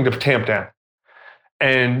to tamp down.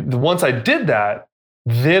 And once I did that,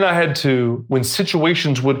 then I had to, when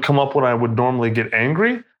situations would come up when I would normally get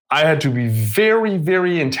angry, I had to be very,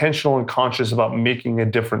 very intentional and conscious about making a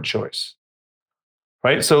different choice.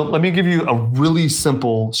 Right? So let me give you a really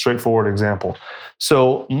simple, straightforward example.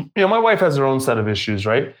 So, my wife has her own set of issues,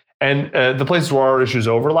 right? And the places where our issues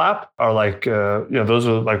overlap are like, those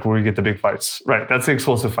are like where we get the big fights, right? That's the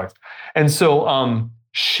explosive fights. And so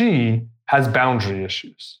she has boundary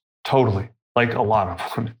issues, totally, like a lot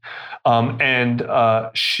of women. And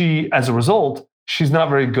she, as a result, she's not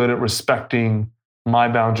very good at respecting my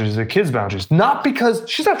boundaries, the kids' boundaries. Not because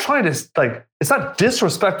she's not trying to, like, it's not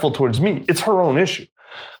disrespectful towards me. It's her own issue.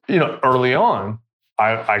 Early on,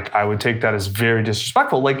 I would take that as very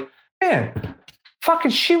disrespectful. Like, man,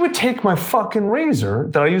 fucking, she would take my fucking razor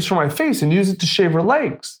that I use for my face and use it to shave her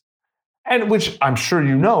legs. And which I'm sure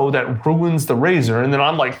you know, that ruins the razor. And then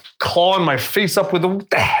I'm like clawing my face up with, what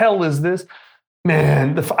the hell is this?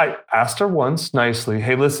 Man, I asked her once nicely,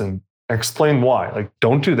 hey, listen, explain why. Like,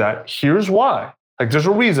 don't do that. Here's why. Like, there's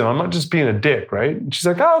a reason. I'm not just being a dick, right? And she's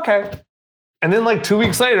like, oh, okay. And then like 2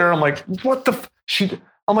 weeks later, I'm like, what the?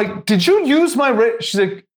 I'm like, did you use my razor? She's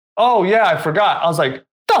like, oh yeah, I forgot. I was like,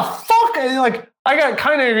 the fuck? And like, I got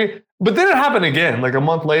kind of angry. But then it happened again, like a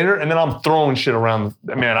month later, and then I'm throwing shit around.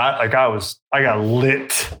 Man, I got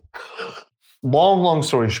lit. Long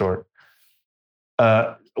story short,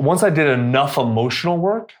 once I did enough emotional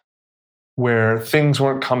work where things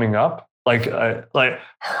weren't coming up, like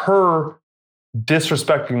her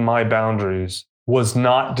disrespecting my boundaries was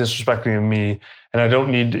not disrespecting me, and I don't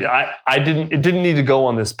need to, it didn't need to go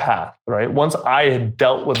on this path, right? Once I had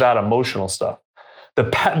dealt with that emotional stuff,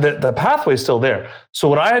 the pathway is still there. So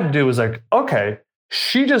what I had to do was like, okay,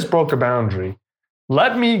 she just broke a boundary.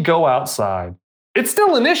 Let me go outside. It's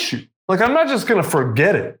still an issue. Like, I'm not just going to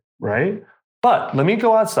forget it, right? But let me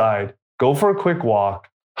go outside, go for a quick walk,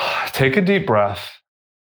 take a deep breath.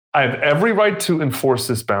 I have every right to enforce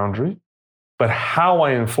this boundary, but how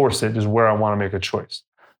I enforce it is where I want to make a choice.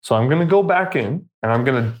 So I'm going to go back in and I'm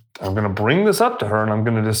going to bring this up to her and I'm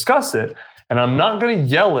going to discuss it. And I'm not going to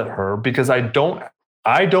yell at her because I don't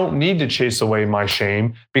need to chase away my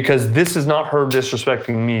shame, because this is not her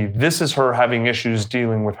disrespecting me. This is her having issues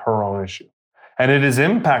dealing with her own issue. And it is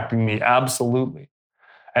impacting me, absolutely.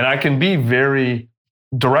 And I can be very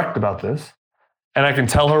direct about this, and I can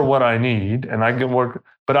tell her what I need, and I can work.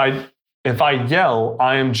 But if I yell,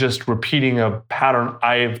 I am just repeating a pattern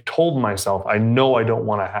I have told myself I know I don't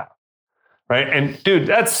want to have. Right? And dude,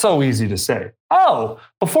 that's so easy to say. Oh,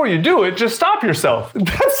 before you do it, just stop yourself.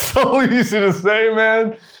 That's so easy to say,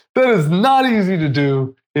 man. That is not easy to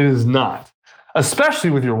do. It is not. Especially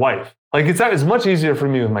with your wife. Like, it's much easier for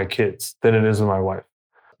me with my kids than it is with my wife.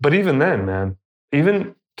 But even then, man,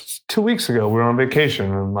 even 2 weeks ago, we were on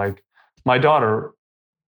vacation and like my daughter,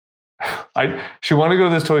 she wanted to go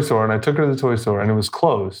to this toy store and I took her to the toy store and it was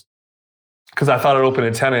closed because I thought it opened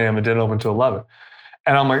at 10 a.m. It didn't open until 11.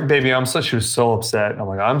 And I'm like, baby, she was so upset. I'm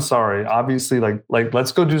like, I'm sorry. Obviously, like,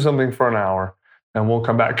 let's go do something for an hour and we'll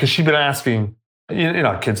come back. Cause she'd been asking, you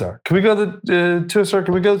know how kids are. Can we go to the toy store?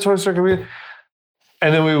 Can we go to the toy store?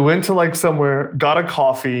 And then we went to like somewhere, got a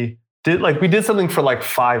coffee, we did something for like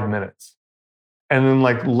 5 minutes and then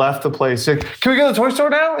like left the place. Like, can we go to the toy store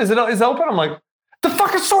now? Is it open? I'm like, the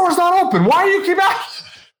fucking store is not open. Why do you keep asking?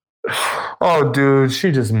 Oh, dude,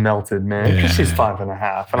 she just melted, man. Because she's 5.5. And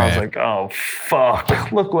right. I was like, oh,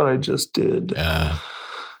 fuck. Look what I just did. Yeah.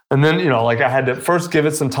 And then, like I had to first give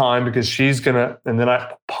it some time because she's going to, and then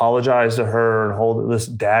I apologize to her and hold it.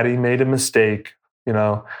 Listen, daddy made a mistake,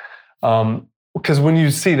 because when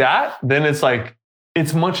you see that, then it's like,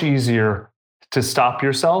 it's much easier to stop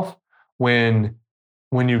yourself when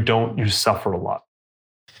you don't, you suffer a lot.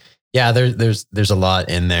 Yeah, there's a lot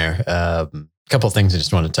in there. A couple of things I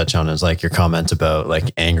just want to touch on is like your comment about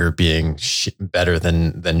like anger being better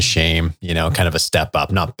than shame, kind of a step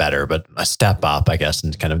up, not better, but a step up, I guess,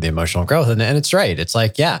 in kind of the emotional growth. And it's right. It's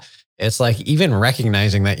like, yeah, it's like even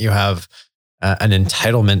recognizing that you have an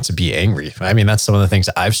entitlement to be angry. I mean, that's some of the things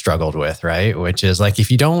I've struggled with, right? Which is like, if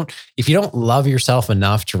you don't love yourself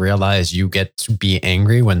enough to realize you get to be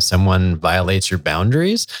angry when someone violates your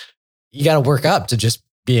boundaries, you got to work up to just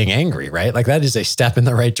being angry, right? Like that is a step in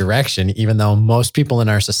the right direction, even though most people in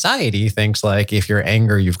our society thinks like if you're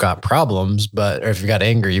angry, you've got problems, or if you got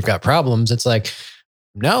anger, you've got problems. It's like,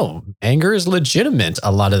 no, anger is legitimate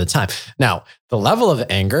a lot of the time. Now, the level of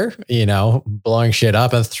anger, blowing shit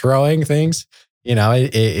up and throwing things,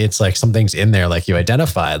 it's like something's in there, like you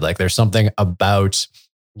identified, like there's something about,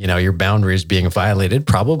 your boundaries being violated,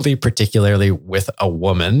 probably particularly with a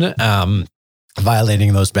woman,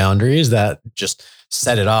 violating those boundaries that just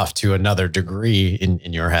set it off to another degree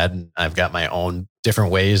in your head. And I've got my own different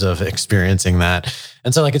ways of experiencing that.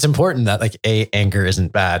 And so like, it's important that like anger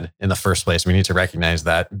isn't bad in the first place. We need to recognize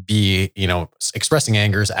that. B, expressing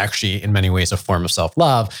anger is actually in many ways a form of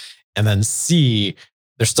self-love. And then C,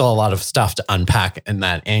 there's still a lot of stuff to unpack in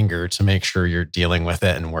that anger to make sure you're dealing with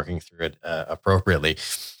it and working through it appropriately.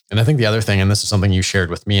 And I think the other thing, and this is something you shared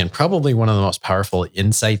with me, and probably one of the most powerful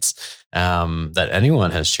insights that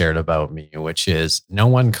anyone has shared about me, which is no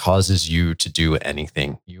one causes you to do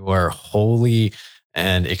anything. You are wholly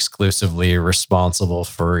and exclusively responsible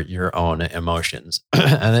for your own emotions.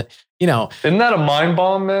 And isn't that a mind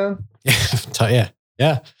bomb, man?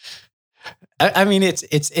 Yeah. I mean,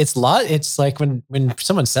 it's like when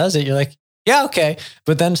someone says it, you're like, Yeah, okay.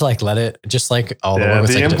 But then to like let it just like all the way with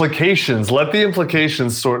the like implications, let the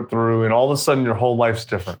implications sort through, and all of a sudden your whole life's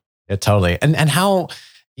different. Yeah, totally. And how,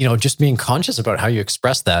 just being conscious about how you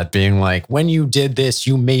express that, being like, when you did this,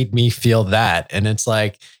 you made me feel that. And it's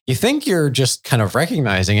like, you think you're just kind of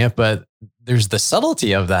recognizing it, but there's the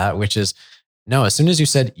subtlety of that, which is, no, as soon as you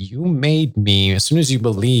said you made me, as soon as you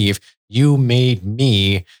believe you made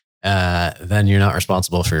me, then you're not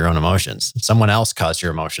responsible for your own emotions. Someone else caused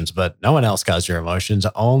your emotions, but no one else caused your emotions,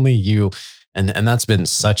 only you. And that's been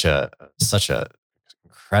such a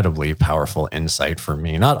incredibly powerful insight for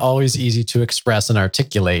me. Not always easy to express and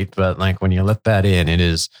articulate, but like when you let that in, it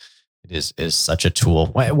is such a tool.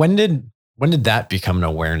 When did that become an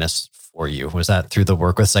awareness for you? Was that through the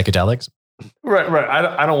work with psychedelics? Right.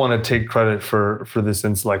 I don't want to take credit for this.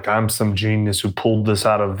 It's like I'm some genius who pulled this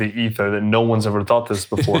out of the ether that no one's ever thought this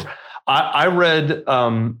before. I read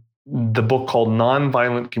the book called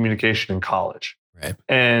Nonviolent Communication in college, right?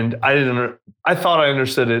 And I thought I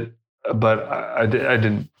understood it, but I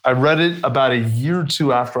didn't. I read it about a year or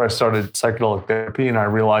two after I started psychedelic therapy, and I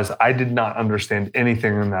realized I did not understand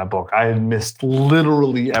anything in that book. I had missed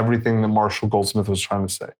literally everything that Marshall Goldsmith was trying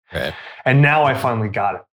to say, right. And now I finally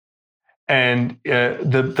got it. And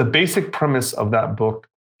the basic premise of that book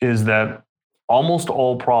is that almost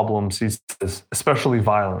all problems, he says, especially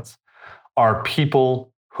violence, are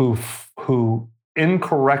people who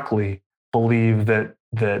incorrectly believe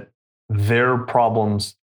that their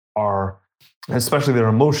problems are, especially their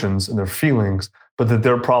emotions and their feelings, but that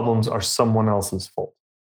their problems are someone else's fault.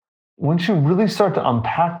 Once you really start to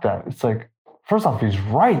unpack that, it's like, first off, he's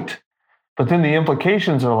right. But then the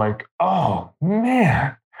implications are like, oh,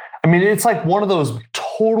 man. I mean, it's like one of those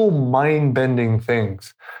total mind-bending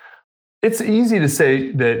things. It's easy to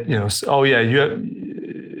say that, oh yeah,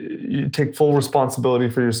 you take full responsibility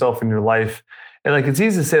for yourself and your life. And like, it's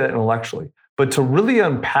easy to say that intellectually, but to really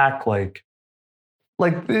unpack like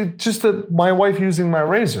just my wife using my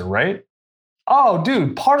razor, right? Oh,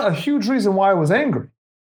 dude, a huge reason why I was angry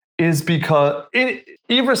is because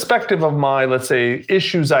irrespective of my, let's say,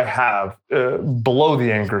 issues I have below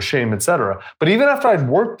the anger, shame, etc. But even after I'd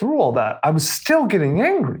worked through all that, I was still getting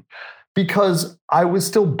angry because I was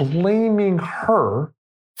still blaming her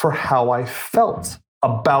for how I felt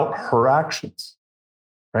about her actions,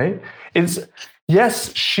 right?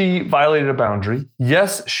 Yes, she violated a boundary.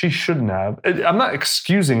 Yes, she shouldn't have. I'm not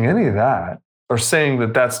excusing any of that or saying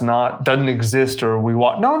that doesn't exist or we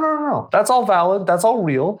want. No. That's all valid. That's all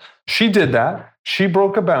real. She did that. She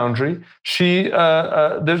broke a boundary.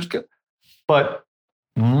 But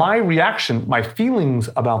my reaction, my feelings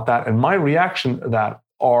about that and my reaction to that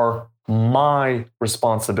are my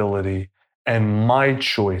responsibility and my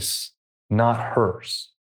choice, not hers.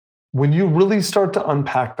 When you really start to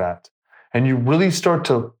unpack that and you really start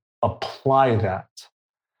to apply that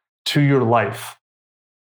to your life,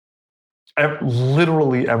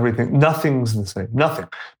 literally everything, nothing's the same, nothing.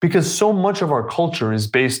 Because so much of our culture is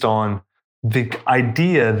based on the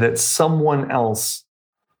idea that someone else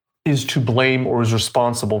is to blame or is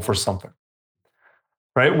responsible for something,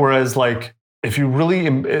 right? Whereas like, if you really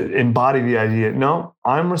embody the idea, no,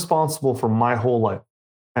 I'm responsible for my whole life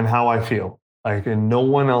and how I feel, like, and no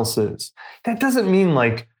one else is. That doesn't mean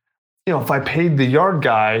like, if I paid the yard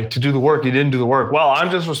guy to do the work, he didn't do the work. Well, I'm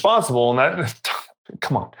just responsible. And that,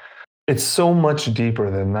 come on. It's so much deeper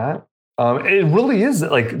than that. It really is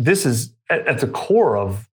like, this is at the core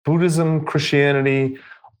of Buddhism, Christianity,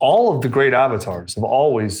 all of the great avatars have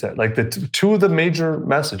always said, like two of the major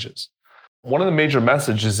messages. One of the major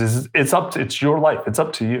messages is it's your life. It's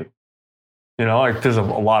up to you. Like there's a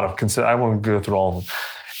lot of I won't go through all of them.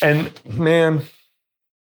 And man,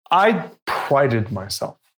 I prided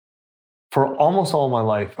myself for almost all my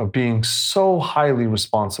life of being so highly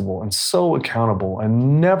responsible and so accountable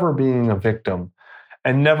and never being a victim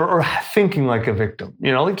and or thinking like a victim.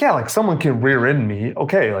 Like someone can rear end me.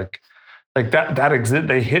 Okay. Like that exists.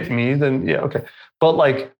 They hit me, then yeah, okay. But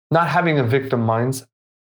like not having a victim mindset.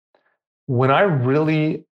 When I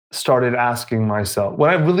really started asking myself, when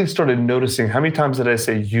I really started noticing how many times did I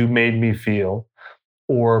say, you made me feel,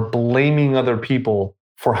 or blaming other people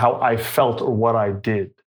for how I felt or what I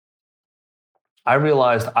did, I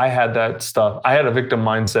realized I had that stuff. I had a victim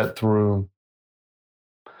mindset through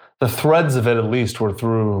the threads of it, at least, were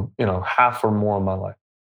through, half or more of my life.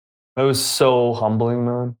 It was so humbling,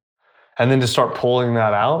 man. And then to start pulling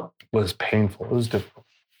that out was painful. It was difficult.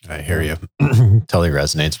 I hear you. Totally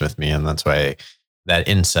resonates with me. And that's why that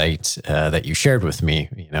insight that you shared with me,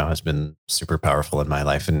 has been super powerful in my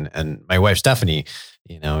life. And my wife, Stephanie,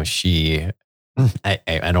 she,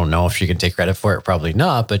 I don't know if she can take credit for it, probably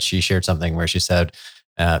not, but she shared something where she said,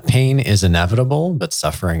 pain is inevitable, but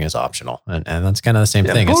suffering is optional. And that's kind of the same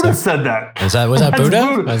thing. Buddha said that. Was that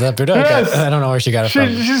Buddha? Was that Buddha? Yes. Okay. I don't know where she got it from.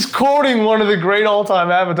 She's quoting one of the great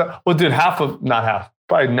all-time avatars. Well, dude, not half,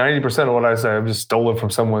 probably 90% of what I say, I've just stolen from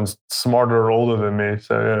someone smarter or older than me.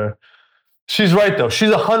 So yeah. She's right, though.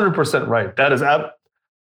 She's 100% right. That is,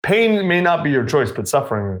 pain may not be your choice, but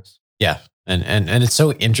suffering is. Yeah. And it's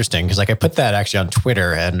so interesting because like I put that actually on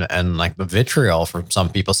Twitter and like the vitriol from some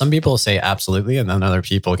people say absolutely. And then other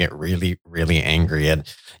people get really, really angry. And,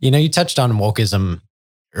 you touched on wokeism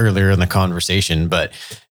earlier in the conversation, but,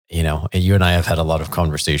 you and I have had a lot of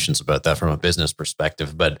conversations about that from a business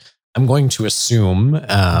perspective, but I'm going to assume,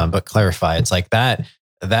 but clarify, it's like that,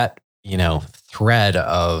 thread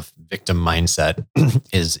of victim mindset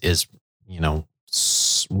is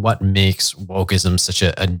what makes wokeism such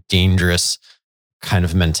a dangerous kind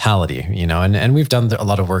of mentality, and we've done a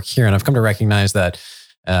lot of work here, and I've come to recognize that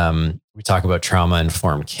we talk about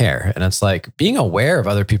trauma-informed care, and it's like being aware of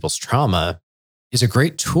other people's trauma is a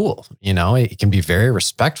great tool. It can be very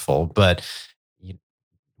respectful, but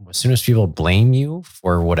as soon as people blame you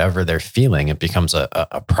for whatever they're feeling, it becomes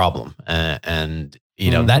a problem, and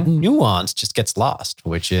that nuance just gets lost,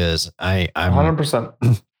 which is I'm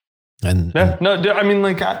 100%. And yeah, no, I mean,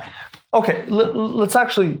 like, okay, let's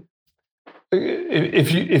actually,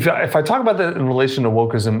 if I talk about that in relation to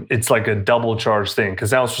wokeism, it's like a double charge thing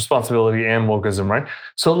because now it's responsibility and wokeism, right?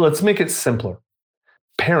 So let's make it simpler.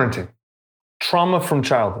 Parenting, trauma from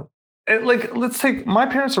childhood. And like, let's take my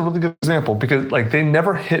parents are a really good example because like they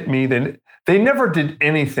never hit me. They never did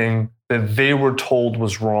anything that they were told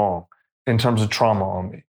was wrong in terms of trauma on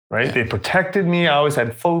me, right? Yeah. They protected me. I always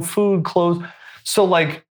had food, clothes. So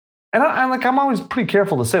like. And I'm always pretty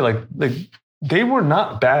careful to say, like they were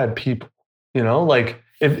not bad people, like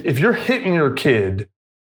if you're hitting your kid,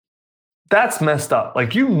 that's messed up.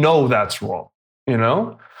 Like, that's wrong,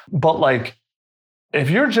 but like, if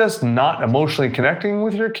you're just not emotionally connecting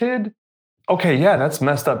with your kid, okay, yeah, that's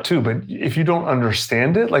messed up too. But if you don't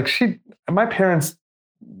understand it, like my parents,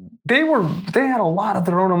 they had a lot of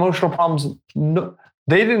their own emotional problems. No,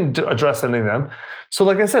 they didn't address any of them. So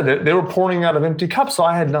like I said, they were pouring out of empty cups. So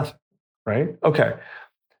I had nothing. Right? Okay.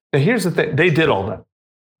 Now here's the thing. They did all that.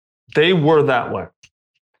 They were that way.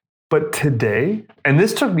 But today, and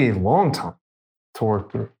this took me a long time to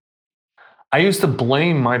work through, I used to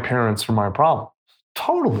blame my parents for my problems.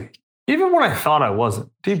 Totally. Even when I thought I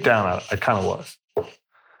wasn't. Deep down, I kind of was.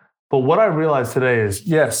 But what I realized today is,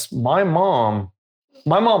 yes, my mom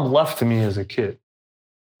left to me as a kid,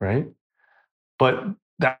 right? But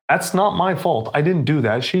that's not my fault. I didn't do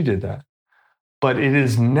that. She did that. But it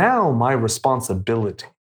is now my responsibility.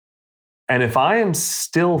 And if I am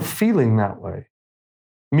still feeling that way,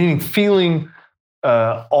 meaning feeling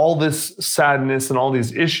all this sadness and all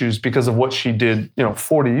these issues because of what she did,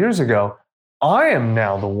 40 years ago, I am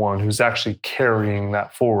now the one who's actually carrying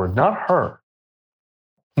that forward, not her.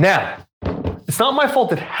 Now, it's not my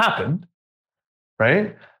fault it happened,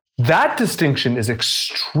 right? That distinction is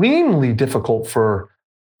extremely difficult for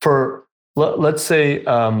let's say,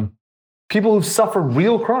 people who've suffered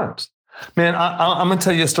real crimes. Man, I'm going to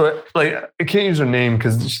tell you a story. Like, I can't use her name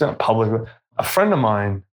because she's not public. A friend of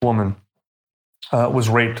mine, woman, was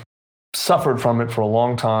raped, suffered from it for a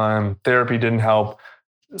long time. Therapy didn't help.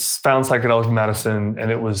 Found psychedelic medicine, and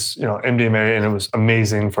it was, MDMA, and it was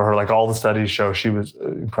amazing for her. Like, all the studies show she was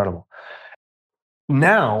incredible.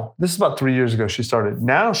 Now, this is about 3 years ago she started.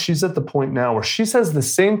 Now she's at the point now where she says the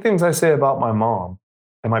same things I say about my mom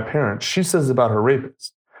and my parents, she says about her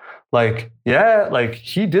rapist. Like, yeah, like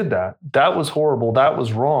he did that. That was horrible. That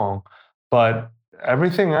was wrong. But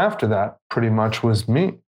everything after that pretty much was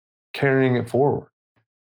me carrying it forward.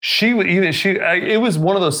 It was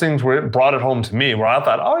one of those things where it brought it home to me where I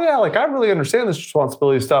thought, oh yeah, like I really understand this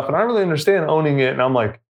responsibility stuff and I really understand owning it. And I'm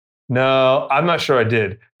like, no, I'm not sure I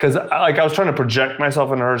did. Because I was trying to project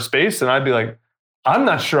myself into her space and I'd be like, I'm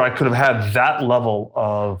not sure I could have had that level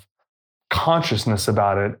of consciousness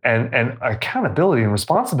about it and accountability and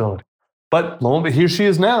responsibility. But lo and behold, here she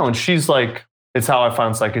is now. And she's like, it's how I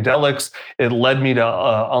found psychedelics. It led me to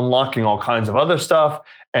unlocking all kinds of other stuff.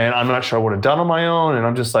 And I'm not sure I would have done on my own. And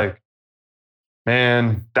I'm just like,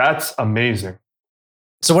 man, that's amazing.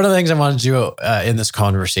 So one of the things I want to do in this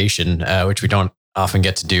conversation, which we don't often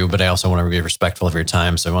get to do, but I also want to be respectful of your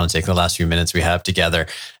time. So I want to take the last few minutes we have together,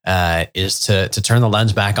 is to turn the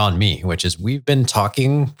lens back on me, which is we've been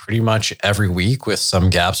talking pretty much every week with some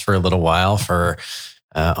gaps for a little while for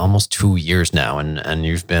almost 2 years now. And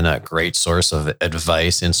you've been a great source of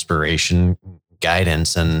advice, inspiration,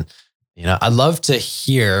 guidance. And, I'd love to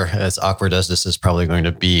hear, as awkward as this is probably going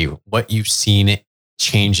to be, what you've seen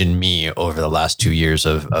change in me over the last 2 years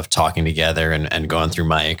of talking together and going through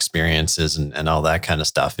my experiences and all that kind of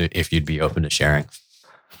stuff, if you'd be open to sharing?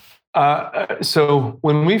 So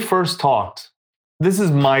when we first talked, this is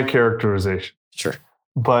my characterization. Sure.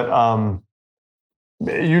 But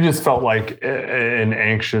you just felt like an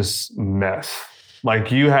anxious mess.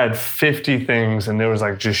 Like you had 50 things and there was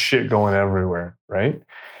like just shit going everywhere, right?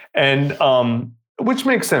 And which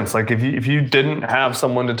makes sense. Like if you didn't have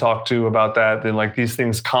someone to talk to about that, then like these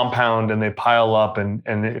things compound and they pile up, and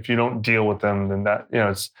if you don't deal with them, then that,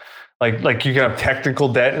 it's like you can have technical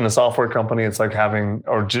debt in a software company. It's like having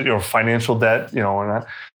or financial debt, and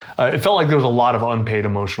it felt like there was a lot of unpaid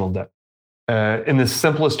emotional debt. In the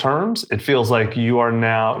simplest terms, it feels like you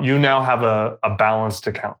now have a balanced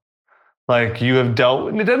account. Like you have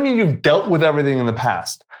dealt. It doesn't mean you've dealt with everything in the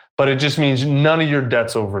past, but it just means none of your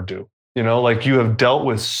debt's overdue. Like you have dealt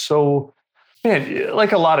with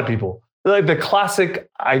like a lot of people, like the classic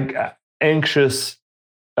anxious,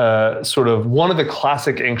 sort of one of the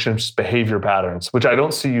classic anxious behavior patterns, which I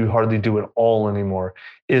don't see you hardly do at all anymore,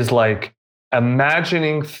 is like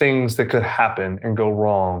imagining things that could happen and go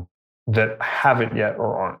wrong that haven't yet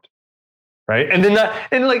or aren't. Right. And then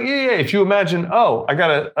if you imagine, oh, I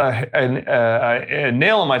got a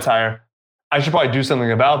nail in my tire, I should probably do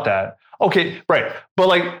something about that. Okay. Right. But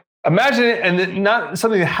like, imagine it and then not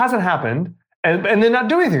something that hasn't happened and then not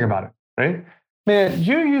do anything about it, right? Man,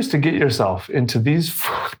 you used to get yourself into these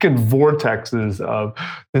fucking vortexes of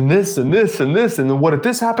and this and this and this and then what if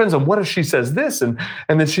this happens and what if she says this and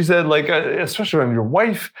then she said like especially around your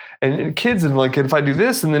wife and kids and like if I do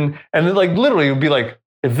this and then like literally it would be like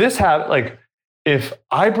if this like if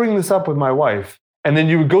I bring this up with my wife and then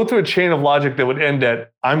you would go through a chain of logic that would end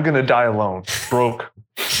at I'm gonna die alone, broke.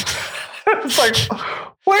 It's like,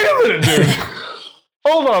 wait a minute, dude.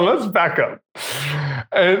 Hold on, let's back up.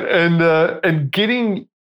 And getting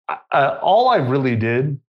all I really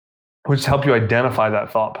did was help you identify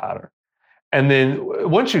that thought pattern. And then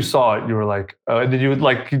once you saw it, you were like, and then you would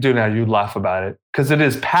like you do now, you'd laugh about it because it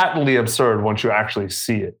is patently absurd once you actually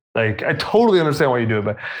see it. Like I totally understand why you do it,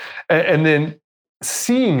 but and then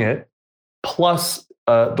seeing it plus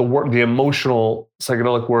the work, the emotional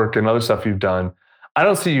psychedelic work and other stuff you've done, I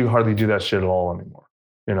don't see you hardly do that shit at all anymore.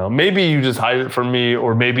 Maybe you just hide it from me,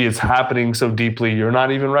 or maybe it's happening so deeply you're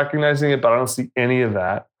not even recognizing it, but I don't see any of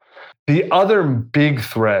that. The other big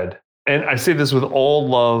thread, and I say this with all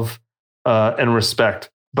love and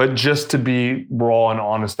respect, but just to be raw and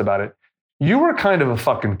honest about it, you were kind of a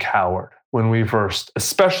fucking coward when we first,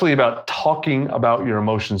 especially about talking about your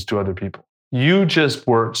emotions to other people. You just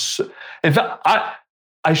were, in fact,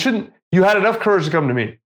 I shouldn't, you had enough courage to come to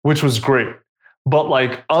me, which was great. But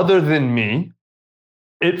like, other than me,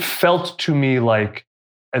 it felt to me like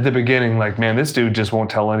at the beginning, like, man, this dude just won't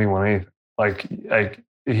tell anyone anything. Like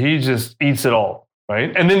he just eats it all,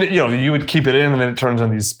 right? And then, you would keep it in and then it turns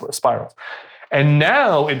on these spirals. And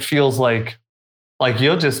now it feels like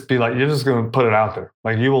you'll just be like, you're just going to put it out there.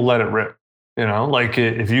 Like you will let it rip, like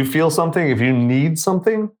if you feel something, if you need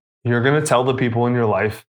something, you're going to tell the people in your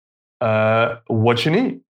life what you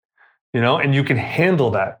need, and you can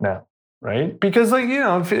handle that now. Right? Because I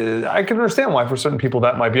can understand why for certain people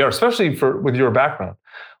that might be hard, especially with your background,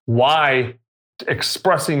 why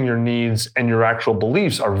expressing your needs and your actual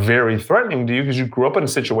beliefs are very threatening to you because you grew up in a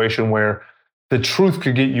situation where the truth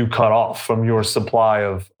could get you cut off from your supply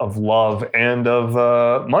of love and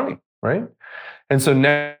of money, right? And so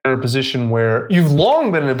now you're in a position where you've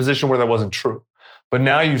long been in a position where that wasn't true, but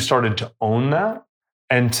now you've started to own that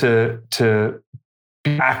and to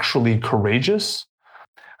be actually courageous.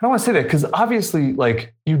 I don't want to say that because obviously,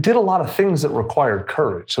 like, you did a lot of things that required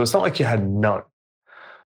courage. So it's not like you had none.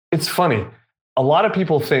 It's funny. A lot of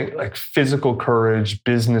people think like physical courage,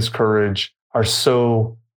 business courage are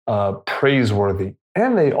so praiseworthy,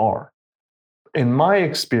 and they are. In my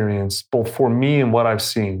experience, both for me and what I've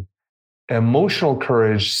seen, emotional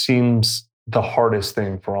courage seems the hardest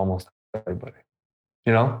thing for almost everybody.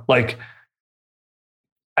 Like,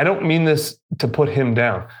 I don't mean this to put him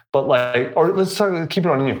down, but let's keep it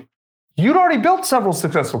on you. You'd already built several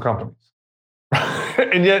successful companies,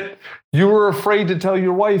 and yet you were afraid to tell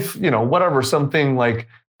your wife, whatever, something like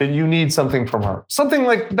that you need something from her, something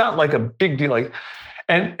like not like a big deal, like,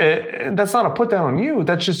 and that's not a put down on you.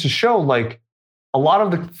 That's just to show like a lot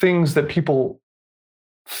of the things that people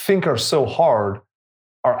think are so hard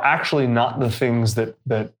are actually not the things that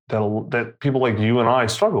people like you and I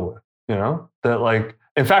struggle with. That like.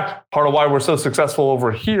 In fact, part of why we're so successful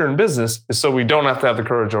over here in business is so we don't have to have the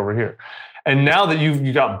courage over here. And now that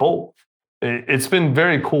you got both, it's been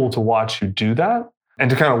very cool to watch you do that. and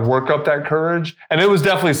to kind of work up that courage. And it was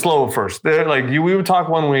definitely slow at first. We would talk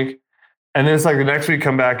one week, and then it's like the next week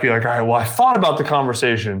come back, you're like, all right, well, I thought about the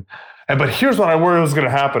conversation, but here's what I worried was going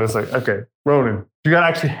to happen. It's like, okay, Ronan, you got to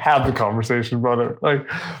actually have the conversation, brother. Like,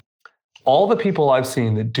 all the people I've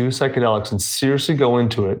seen that do psychedelics and seriously go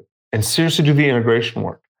into it and seriously do the integration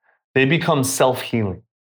work, they become self-healing.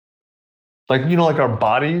 Like, like our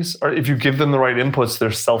bodies, or if you give them the right inputs,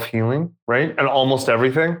 they're self-healing, right? And almost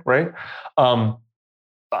everything, right?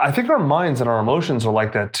 I think our minds and our emotions are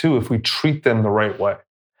like that too, if we treat them the right way.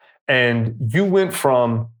 And you went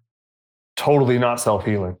from totally not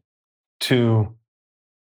self-healing to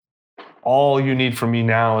all you need from me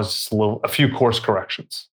now is just a few course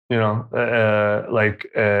corrections, that.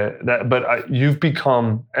 But you've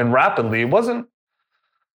become, and rapidly, it wasn't,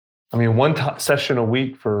 one session a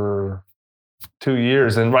week for 2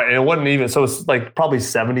 years, and it wasn't even, so it's like probably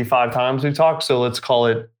 75 times we talked. So let's call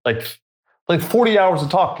it like 40 hours of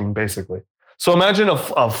talking, basically. So imagine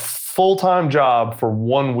a full-time job for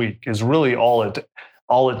 1 week is really all it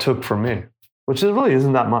took for me, which really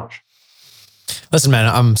isn't that much. Listen,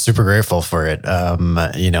 man, I'm super grateful for it.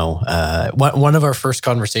 One of our first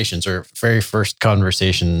conversations, or very first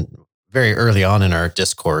conversation, very early on in our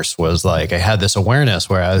discourse, was like I had this awareness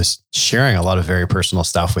where I was sharing a lot of very personal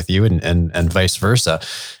stuff with you, and vice versa.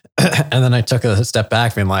 And then I took a step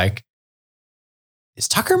back, being like, is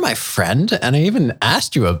Tucker my friend? And I even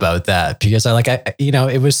asked you about that because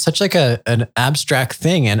it was such like an abstract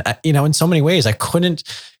thing. And, in so many ways I couldn't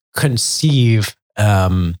conceive,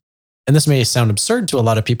 and this may sound absurd to a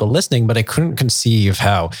lot of people listening, but I couldn't conceive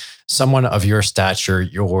how someone of your stature,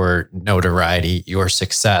 your notoriety, your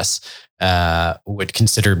success would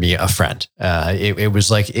consider me a friend. It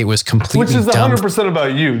was completely, which is 100%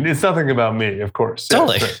 about you. It's nothing about me, of course.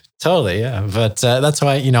 Totally, yeah, right. Totally, yeah. But that's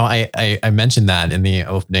why I mentioned that in the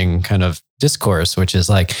opening kind of discourse, which is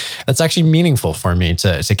like that's actually meaningful for me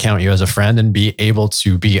to count you as a friend and be able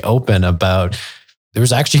to be open about. There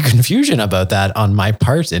was actually confusion about that on my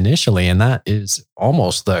part initially, and that is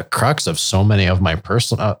almost the crux of so many of my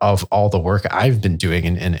of all the work I've been doing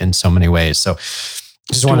in so many ways. So,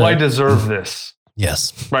 I deserve this?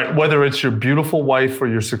 Yes. Right. Whether it's your beautiful wife or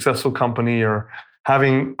your successful company or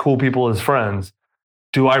having cool people as friends,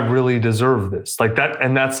 do I really deserve this? Like that,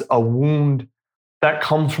 and that's a wound that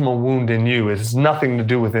comes from a wound in you. It has nothing to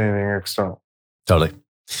do with anything external. Totally.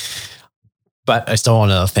 But I still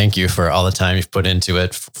want to thank you for all the time you've put into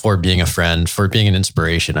it, for being a friend, for being an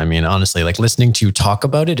inspiration. Honestly, listening to you talk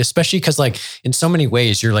about it, especially because in so many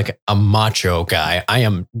ways, you're like a macho guy. I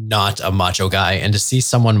am not a macho guy. And to see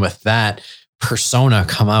someone with that persona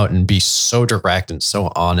come out and be so direct and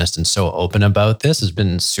so honest and so open about this has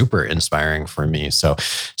been super inspiring for me. So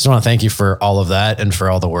just want to thank you for all of that and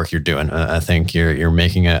for all the work you're doing. I think you're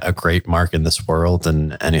making a great mark in this world,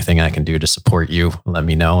 and anything I can do to support you, let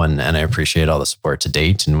me know. And I appreciate all the support to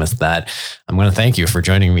date. And with that, I'm going to thank you for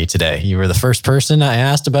joining me today. You were the first person I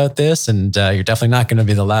asked about this, and you're definitely not going to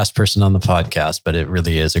be the last person on the podcast, but it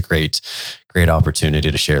really is a great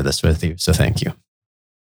opportunity to share this with you. So thank you.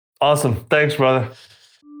 Awesome. Thanks, brother.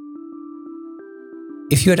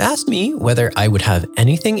 If you had asked me whether I would have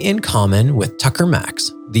anything in common with Tucker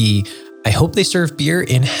Max, the I Hope They Serve Beer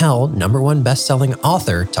in Hell #1 best-selling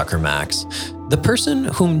author Tucker Max, the person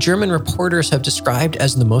whom German reporters have described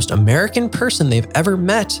as the most American person they've ever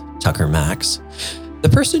met, Tucker Max, the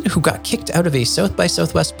person who got kicked out of a South by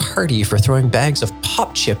Southwest party for throwing bags of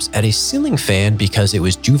pop chips at a ceiling fan because it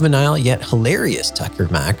was juvenile yet hilarious, Tucker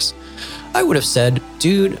Max, I would have said,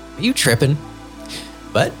 dude, are you tripping?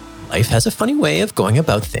 But life has a funny way of going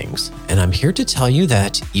about things, and I'm here to tell you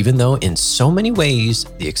that even though in so many ways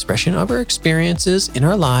the expression of our experiences in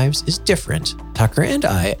our lives is different, Tucker and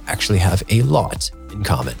I actually have a lot in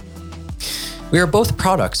common. We are both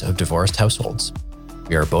products of divorced households.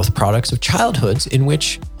 We are both products of childhoods in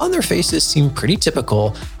which, on their faces, seem pretty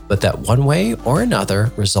typical, but that one way or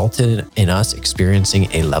another resulted in us experiencing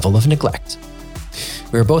a level of neglect.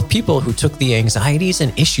 We are both people who took the anxieties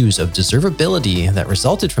and issues of deservability that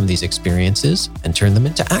resulted from these experiences and turned them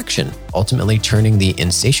into action, ultimately turning the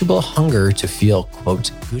insatiable hunger to feel,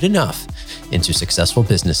 quote, good enough into successful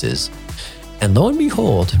businesses. And lo and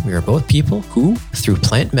behold, we are both people who, through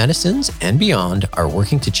plant medicines and beyond, are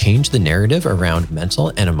working to change the narrative around mental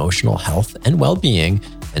and emotional health and well-being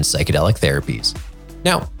and psychedelic therapies.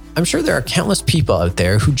 Now, I'm sure there are countless people out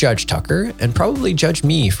there who judge Tucker and probably judge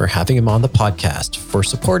me for having him on the podcast, for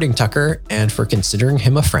supporting Tucker, and for considering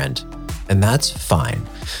him a friend. and that's fine.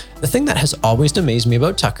 The thing that has always amazed me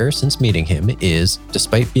about Tucker since meeting him is,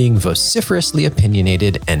 despite being vociferously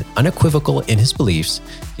opinionated and unequivocal in his beliefs,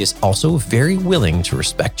 he is also very willing to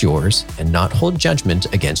respect yours and not hold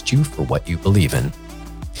judgment against you for what you believe in.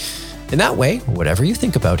 In that way, whatever you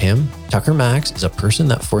think about him, Tucker Max is a person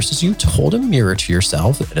that forces you to hold a mirror to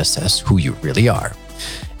yourself and assess who you really are.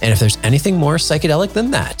 And if there's anything more psychedelic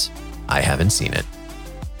than that, I haven't seen it.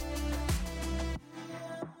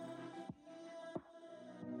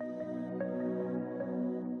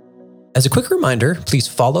 As a quick reminder, please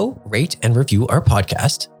follow, rate, and review our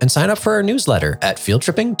podcast and sign up for our newsletter at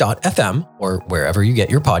fieldtripping.fm or wherever you get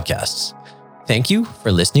your podcasts. Thank you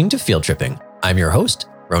for listening to Field Tripping. I'm your host,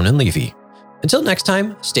 Ronan Levy. Until next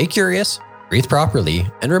time, stay curious, breathe properly,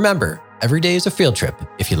 and remember, every day is a field trip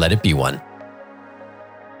if you let it be one.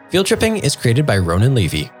 Field Tripping is created by Ronan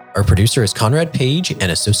Levy. Our producer is Conrad Page,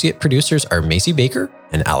 and associate producers are Macy Baker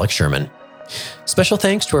and Alex Sherman. Special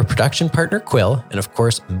thanks to our production partner, Quill, and of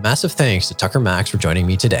course, massive thanks to Tucker Max for joining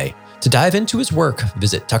me today. To dive into his work,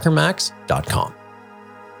 visit tuckermax.com.